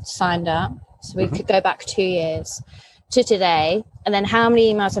initially signed up. So we could go back 2 years to today. And then how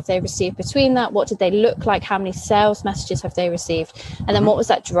many emails have they received between that? What did they look like? How many sales messages have they received? And then what was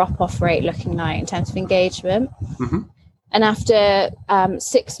that drop-off rate looking like in terms of engagement? And after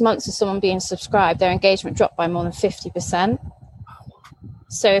 6 months of someone being subscribed, their engagement dropped by more than 50%.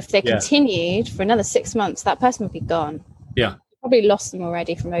 So if they continued for another 6 months, that person would be gone. Probably lost them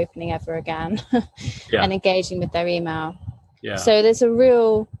already from opening ever again and engaging with their email. So there's a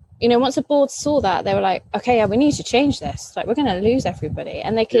real... once the board saw that, they were like, okay, we need to change this. Like, we're going to lose everybody.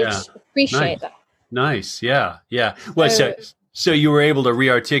 And they could appreciate that. Nice. Yeah. Well, so you were able to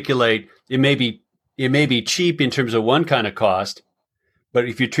re-articulate, it may be cheap in terms of one kind of cost, but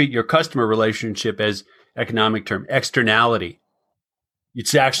if you treat your customer relationship as economic term, externality,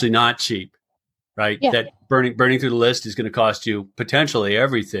 it's actually not cheap, right? That burning through the list is going to cost you potentially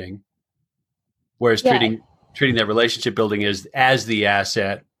everything. Whereas treating that relationship building as the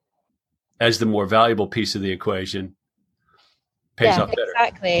asset, as the more valuable piece of the equation, pays off better.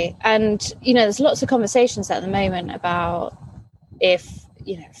 Exactly. And, there's lots of conversations at the moment about if,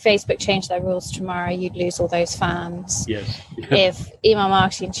 Facebook changed their rules tomorrow, you'd lose all those fans. If email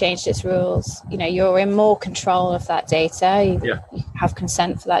marketing changed its rules, you're in more control of that data. You have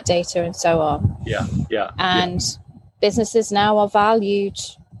consent for that data and so on. And businesses now are valued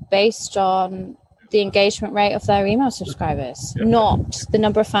based on the engagement rate of their email subscribers, not the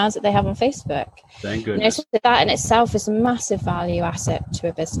number of fans that they have on Facebook. Thank goodness. So that in itself is a massive value asset to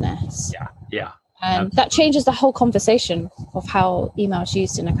a business. And that changes the whole conversation of how email is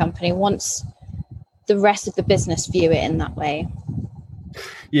used in a company once the rest of the business view it in that way.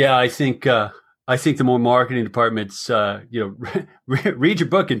 I think the more marketing departments, read your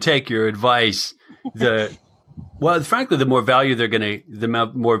book and take your advice. Frankly, the more value they're going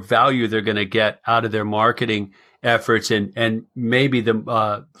to get out of their marketing efforts, and maybe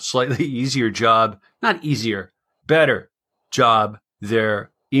the slightly easier job, not easier, better job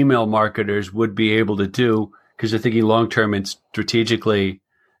their email marketers would be able to do, because they're thinking long term and strategically,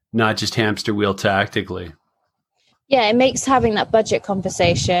 not just hamster wheel tactically. Yeah, it makes having that budget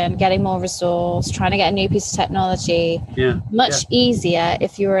conversation, getting more resource, trying to get a new piece of technology much easier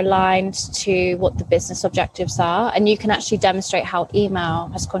if you're aligned to what the business objectives are, and you can actually demonstrate how email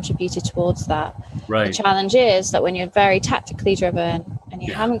has contributed towards that. The challenge is that when you're very tactically driven and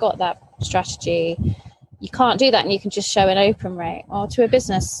you haven't got that strategy, you can't do that, and you can just show an open rate. Or to a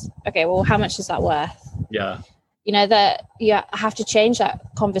business, okay, well, how much is that worth? That you have to change that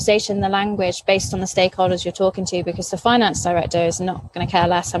conversation, the language based on the stakeholders you're talking to, because the finance director is not going to care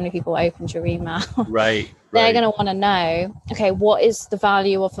less how many people opened your email. They're going to want to know, okay, what is the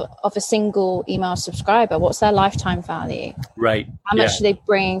value of a single email subscriber? What's their lifetime value? How much are they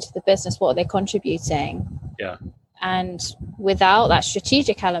bringing to the business? What are they contributing? And without that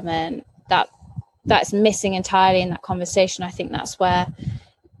strategic element, that's missing entirely in that conversation. I think that's why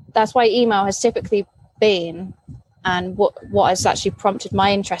email has typically been, and what has actually prompted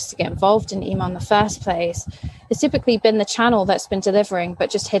my interest to get involved in email in the first place, has typically been the channel that's been delivering, but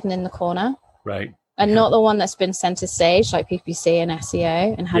just hidden in the corner. And not the one that's been center stage, like PPC and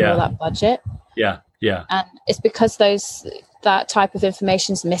SEO, and had all that budget. And it's because that type of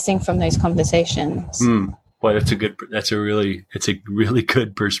information is missing from those conversations. Boy, it's a really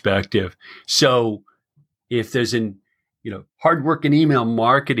good perspective. So if there's hardworking email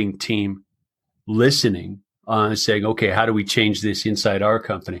marketing team listening, saying, okay, how do we change this inside our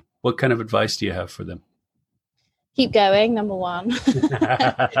company? What kind of advice do you have for them? Keep going, number one.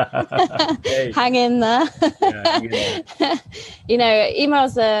 Hang in there.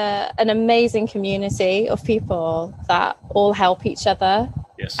 Email's an amazing community of people that all help each other.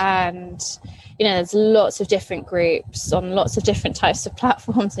 And there's lots of different groups on lots of different types of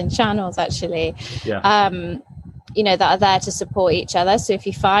platforms and channels, actually, that are there to support each other. So if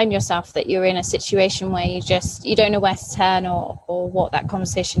you find yourself that you're in a situation where you don't know where to turn or what that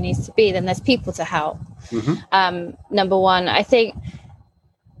conversation needs to be, then there's people to help. Number one, I think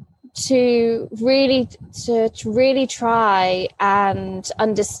to really try and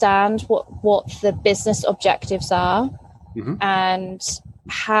understand what the business objectives are and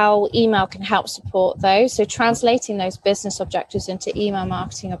how email can help support those. So translating those business objectives into email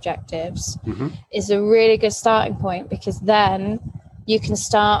marketing objectives is a really good starting point, because then you can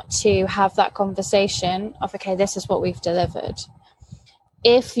start to have that conversation of, okay, this is what we've delivered.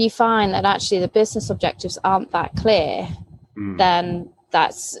 If you find that actually the business objectives aren't that clear, then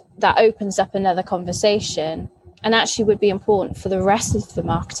that opens up another conversation, and actually would be important for the rest of the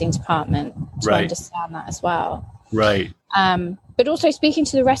marketing department to understand that as well. Right. But also speaking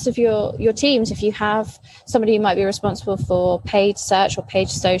to the rest of your teams, if you have somebody who might be responsible for paid search or paid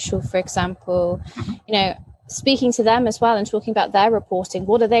social, for example, you know, speaking to them as well and talking about their reporting.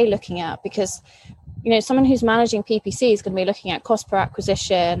 What are they looking at? Because, you know, someone who's managing PPC is going to be looking at cost per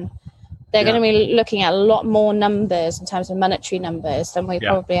acquisition. They're going to be looking at a lot more numbers in terms of monetary numbers than we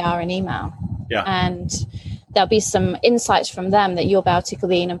probably are in email. And there'll be some insights from them that you'll be able to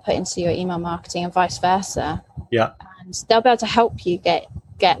glean and put into your email marketing, and vice versa. And they'll be able to help you get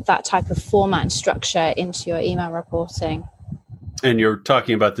that type of format and structure into your email reporting. And you're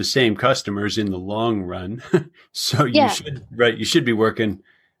talking about the same customers in the long run. So you should be working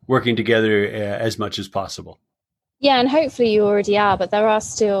together as much as possible. Yeah, and hopefully you already are, but there are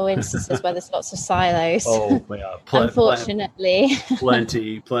still instances where there's lots of silos. Oh, yeah. Unfortunately.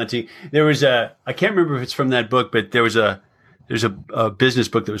 Plenty. There was I can't remember if it's from that book, but there's a business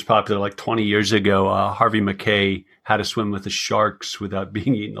book that was popular like 20 years ago, Harvey Mackay, How to Swim with the Sharks Without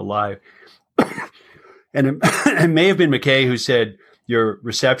Being Eaten Alive. And it may have been Mackay who said, your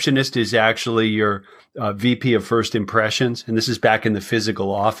receptionist is actually your VP of first impressions. And this is back in the physical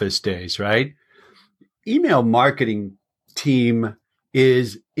office days, right? Email marketing team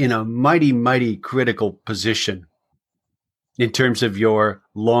is in a mighty, mighty critical position in terms of your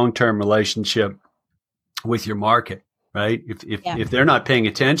long-term relationship with your market, right? If they're not paying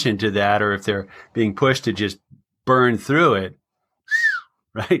attention to that, or if they're being pushed to just burn through it,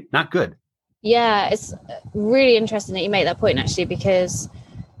 right? Not good. Yeah, it's really interesting that you make that point, actually, because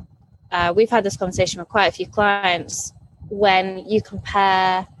we've had this conversation with quite a few clients. When you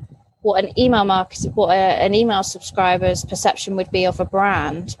compare what an email subscriber's perception would be of a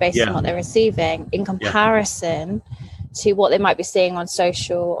brand based on what they're receiving in comparison to what they might be seeing on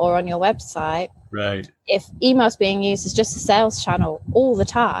social or on your website. Right. If email's being used as just a sales channel all the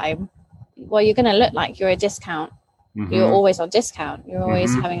time, well, you're going to look like you're a discount. You're always on discount. You're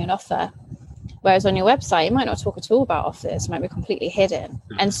always having an offer. Whereas on your website, you might not talk at all about offers. It might be completely hidden.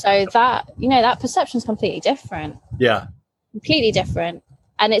 And so that perception is completely different. Yeah. Completely different.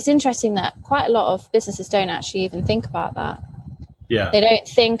 And it's interesting that quite a lot of businesses don't actually even think about that. Yeah. They don't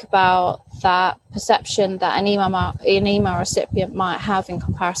think about that perception that an email recipient might have in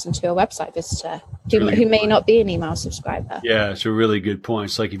comparison to a website visitor who may not be an email subscriber. Yeah, it's a really good point.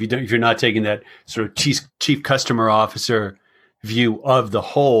 It's like if you're not taking that sort of chief customer officer view of the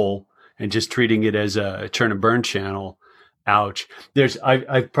whole and just treating it as a turn and burn channel, ouch.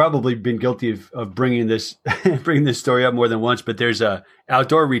 I've probably been guilty of bringing this story up more than once, but there's a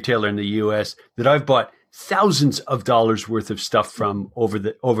outdoor retailer in the U.S. that I've bought thousands of dollars worth of stuff from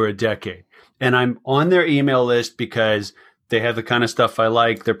over a decade. And I'm on their email list because they have the kind of stuff I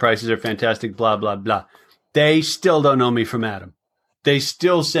like. Their prices are fantastic, blah, blah, blah. They still don't know me from Adam. They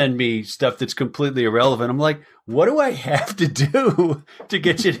still send me stuff that's completely irrelevant. I'm like, what do I have to do to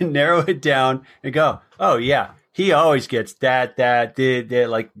get you to narrow it down and go, oh, yeah, he always gets that.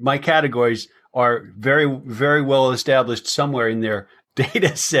 Like my categories are very, very well established somewhere in their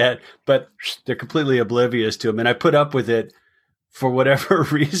data set, but they're completely oblivious to them. And I put up with it for whatever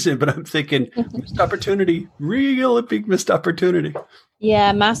reason, but I'm thinking missed opportunity, real big missed opportunity.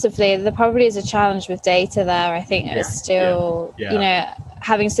 Yeah, massively. There probably is a challenge with data there. I think it's still,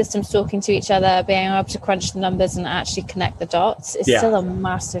 having systems talking to each other, being able to crunch the numbers and actually connect the dots is still a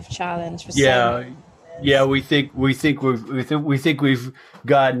massive challenge for we think we've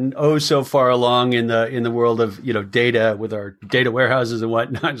gotten so far along in the world of data with our data warehouses and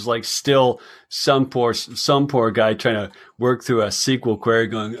whatnot. It's like still some poor guy trying to work through a SQL query,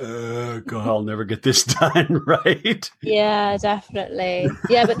 going, God, I'll never get this done, right? Yeah, definitely.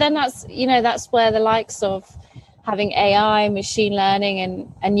 Yeah, but then that's where the likes of having AI, machine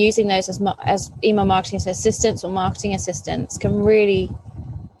learning, and using those as email marketing assistants or marketing assistants can really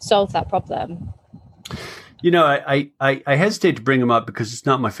solve that problem. I hesitate to bring them up because it's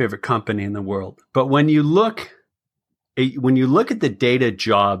not my favorite company in the world. But when you look at the data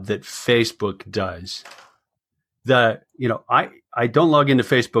job that Facebook does, I don't log into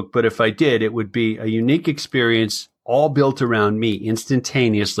Facebook, but if I did, it would be a unique experience all built around me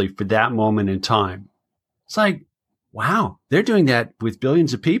instantaneously for that moment in time. It's like, wow, they're doing that with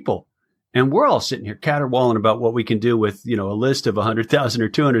billions of people. And we're all sitting here caterwauling about what we can do with, a list of 100,000 or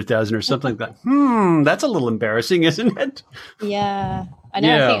 200,000 or something like that. That's a little embarrassing, isn't it? Yeah. I know.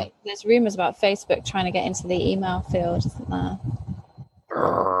 Yeah. I think there's rumors about Facebook trying to get into the email field, isn't there?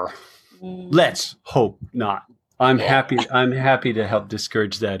 Let's hope not. I'm happy to help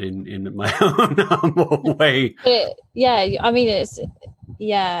discourage that in my own humble way. I mean, it is.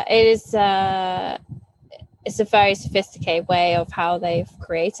 It's a very sophisticated way of how they've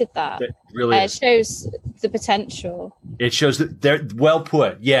created that. It really it shows the potential. It shows that they're well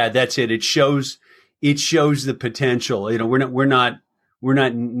put. Yeah, that's it. It shows the potential. We're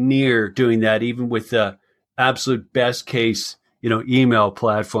not near doing that, even with the absolute best case, email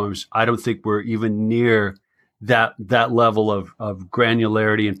platforms. I don't think we're even near that level of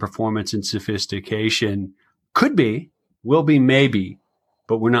granularity and performance and sophistication. Could be, will be, maybe,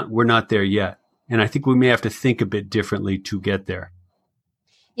 but we're not there yet. And I think we may have to think a bit differently to get there.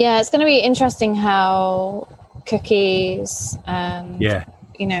 Yeah, it's going to be interesting how cookies and,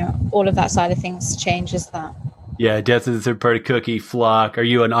 all of that side of things changes that. Yeah, death of the third-party cookie, Flock. Are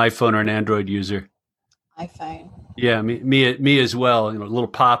you an iPhone or an Android user? iPhone. Yeah, me as well. A little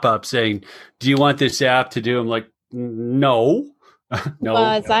pop-up saying, "Do you want this app to do?" I'm like, no. No.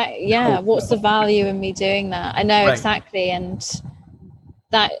 Well, what's the value in me doing that? I know, right. Exactly, and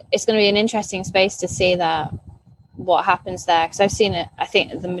that it's going to be an interesting space to see that what happens there, because I've seen it. I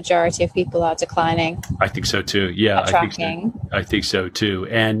think the majority of people are declining. I think so too. Yeah, I think so too.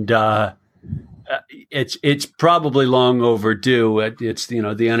 And it's probably long overdue. It's the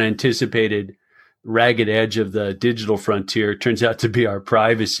unanticipated ragged edge of the digital frontier turns out to be our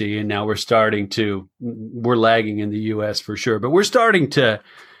privacy, and now we're lagging in the U.S. for sure, but we're starting to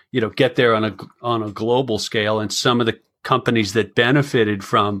get there on a global scale, and some of the companies that benefited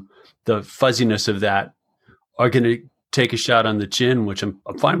from the fuzziness of that are going to take a shot on the chin, which I'm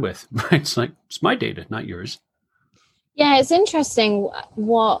fine with. It's like, it's my data, not yours. Yeah, it's interesting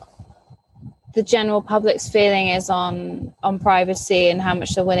what the general public's feeling is on privacy and how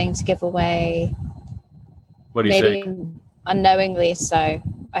much they're willing to give away. What do you think? Maybe unknowingly so,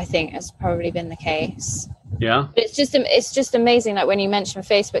 I think has probably been the case. Yeah. But it's just amazing, like when you mentioned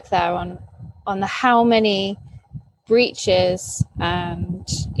Facebook there on the how many breaches and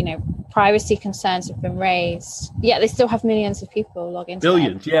privacy concerns have been raised. Yeah, they still have millions of people log into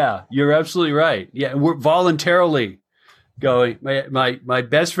billions. Yeah, you're absolutely right. Yeah, we're voluntarily going. My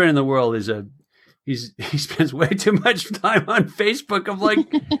best friend in the world is he spends way too much time on Facebook. I'm like,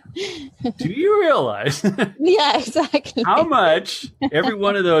 do you realize? Yeah, exactly. How much every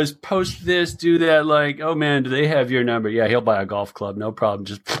one of those post this, do that? Like, oh man, do they have your number? Yeah, he'll buy a golf club, no problem.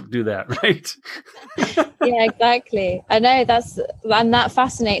 Just do that, right? Yeah, exactly. I know that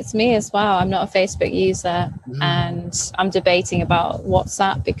fascinates me as well. I'm not a Facebook user, and I'm debating about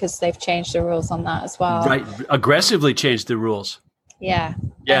WhatsApp because they've changed the rules on that as well. Right, aggressively changed the rules. Yeah.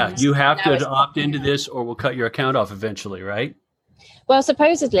 Yeah, you have to opt into this or we'll cut your account off eventually, right? Well,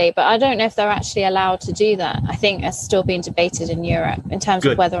 supposedly, but I don't know if they're actually allowed to do that. I think it's still being debated in Europe in terms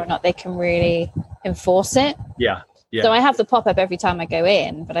of whether or not they can really enforce it. Yeah. So I have the pop-up every time I go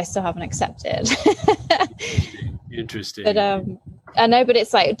in, but I still haven't accepted. Interesting. But I know, but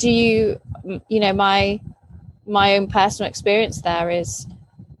it's like, do you my own personal experience there is,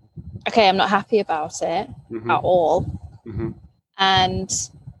 okay, I'm not happy about it at all. Mm-hmm. And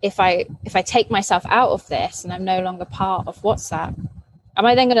if I take myself out of this and I'm no longer part of WhatsApp, am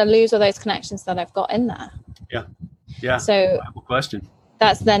I then going to lose all those connections that I've got in there? Yeah. Yeah. So viable question.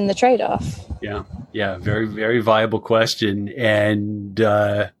 That's then the trade-off. Yeah. Yeah. Very, very viable question. And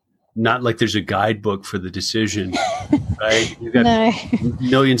not like there's a guidebook for the decision, right? You've got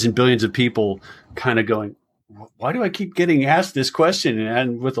millions and billions of people kind of going, why do I keep getting asked this question?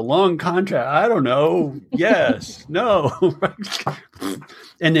 And with a long contract, I don't know. Yes, no.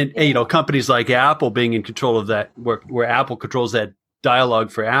 And then, companies like Apple being in control of that, where Apple controls that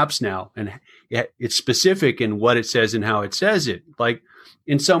dialogue for apps now. And it's specific in what it says and how it says it. Like,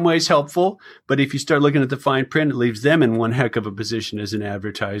 in some ways helpful, but if you start looking at the fine print, it leaves them in one heck of a position as an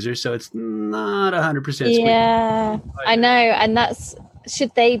advertiser. So it's not 100%. Yeah, I know. And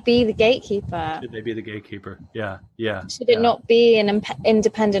should they be the gatekeeper? Should they be the gatekeeper? Yeah, yeah. Should it not be an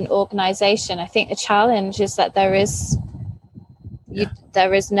independent organization? I think the challenge is that there is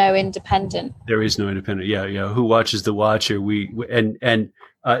no independent. There is no independent. Yeah, yeah. Who watches the watcher?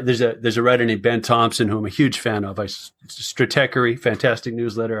 There's a writer named Ben Thompson who I'm a huge fan of. Stratechery, fantastic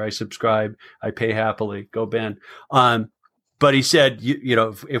newsletter. I subscribe. I pay happily. Go Ben. But he said,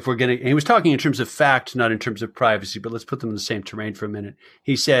 if we're going to, he was talking in terms of fact, not in terms of privacy, but let's put them in the same terrain for a minute.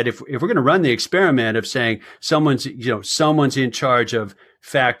 He said, if we're going to run the experiment of saying someone's in charge of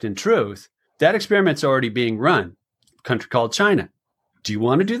fact and truth. That experiment's already being run. A country called China. Do you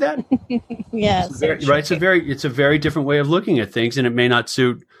want to do that? Yeah, it's a very different way of looking at things, and it may not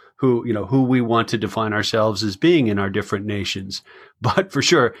suit who we want to define ourselves as being in our different nations. But for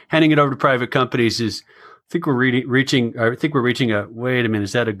sure, handing it over to private companies is, I think we're reaching a, wait a minute,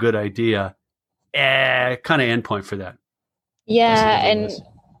 is that a good idea? Kind of endpoint for that. Yeah, and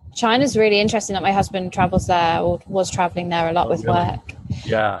China's really interesting. That my husband travels there, or was traveling there a lot with work.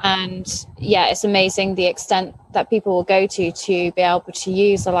 Yeah. And yeah, it's amazing the extent that people will go to be able to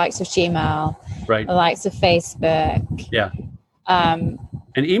use the likes of Gmail, right, the likes of Facebook. Yeah. And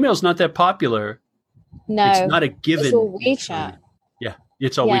email's not that popular. No, it's not a given. It's all WeChat. Yeah,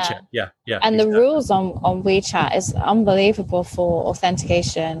 it's all WeChat. Yeah. And exactly. The rules on WeChat is unbelievable for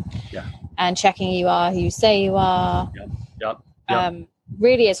authentication. Yeah. And checking you are who you say you are. Yep.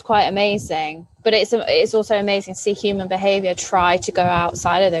 Really, it's quite amazing. But it's also amazing to see human behavior try to go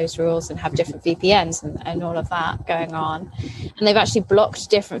outside of those rules and have different VPNs and all of that going on. And they've actually blocked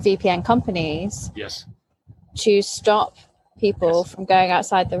different VPN companies. Yes. To stop people from going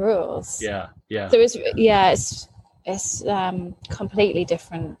outside the rules. Yeah. So it's completely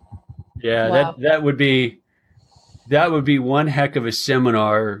different. Yeah, wow. that would be one heck of a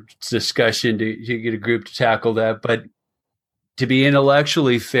seminar discussion to get a group to tackle that. But to be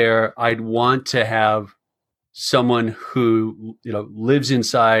intellectually fair, I'd want to have someone who lives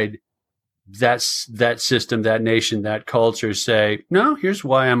inside that system, that nation, that culture say, no, here's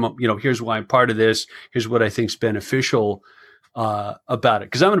why I'm part of this. Here's what I think's beneficial about it.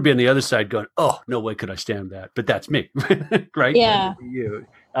 Because I'm going to be on the other side going, oh, no way could I stand that. But that's me, right? Yeah. You.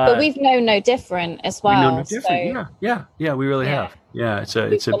 But we've known no different as well. We know no different. So, yeah, we really have. Yeah, it's a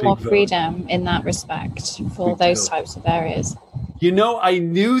big more freedom in that respect for those types of areas. I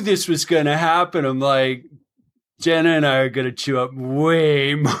knew this was going to happen. I'm like, Jenna and I are going to chew up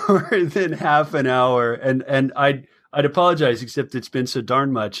way more than half an hour, and I'd apologize, except it's been so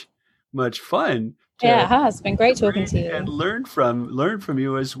darn much fun. Yeah, it has. It's been great talking to you and learn from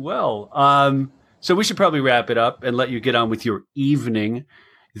you as well. So we should probably wrap it up and let you get on with your evening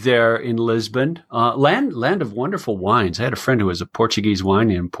there in Lisbon, land of wonderful wines. I had a friend who was a Portuguese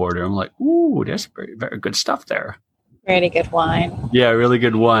wine importer. I'm like, ooh, that's very, very good stuff there. Really good wine. Yeah, really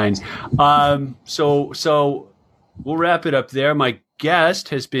good wine. So we'll wrap it up there. My guest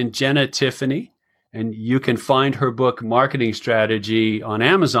has been Jenna Tiffany, and you can find her book Marketing Strategy on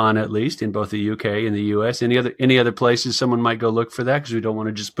Amazon, at least in both the UK and the US. Any other places someone might go look for that, because we don't want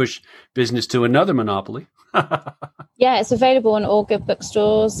to just push business to another monopoly. Yeah, it's available in all good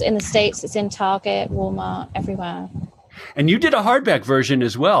bookstores. In the States, it's in Target, Walmart, everywhere. And you did a hardback version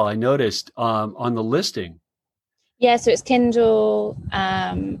as well, I noticed, on the listing. Yeah, so it's Kindle,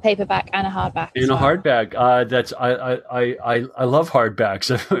 paperback, and a hardback. And a hardback. I love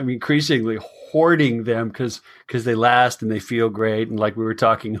hardbacks. I'm increasingly hoarding them because they last and they feel great. And like we were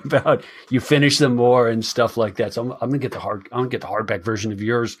talking about, you finish them more and stuff like that. So I'm gonna get the hardback version of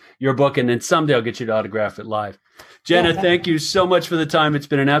your book, and then someday I'll get you to autograph it live. Jenna, thank you so much for the time. It's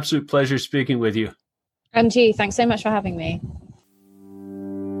been an absolute pleasure speaking with you. And G, thanks so much for having me.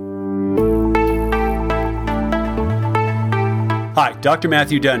 Hi, Dr.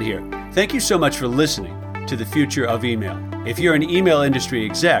 Matthew Dunn here. Thank you so much for listening to The Future of Email. If you're an email industry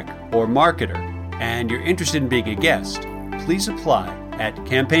exec or marketer and you're interested in being a guest, please apply at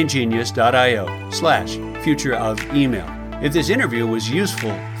campaigngenius.io/future of email. If this interview was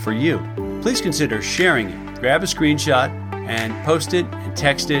useful for you, please consider sharing it. Grab a screenshot and post it and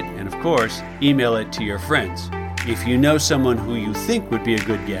text it and, of course, email it to your friends. If you know someone who you think would be a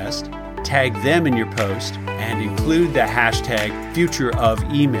good guest, tag them in your post and include the hashtag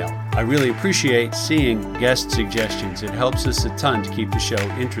 #FutureOfEmail. I really appreciate seeing guest suggestions. It helps us a ton to keep the show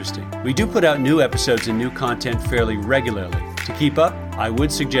interesting. We do put out new episodes and new content fairly regularly. To keep up, I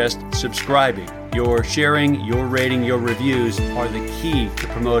would suggest subscribing. Your sharing, your rating, your reviews are the key to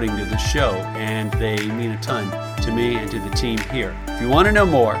promoting to the show, and they mean a ton to me and to the team here. If you want to know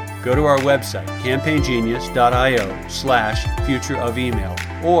more, go to our website,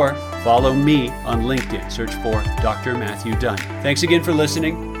 campaigngenius.io/futureofemail, or follow me on LinkedIn. Search for Dr. Matthew Dunn. Thanks again for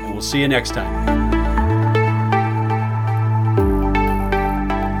listening, and we'll see you next time.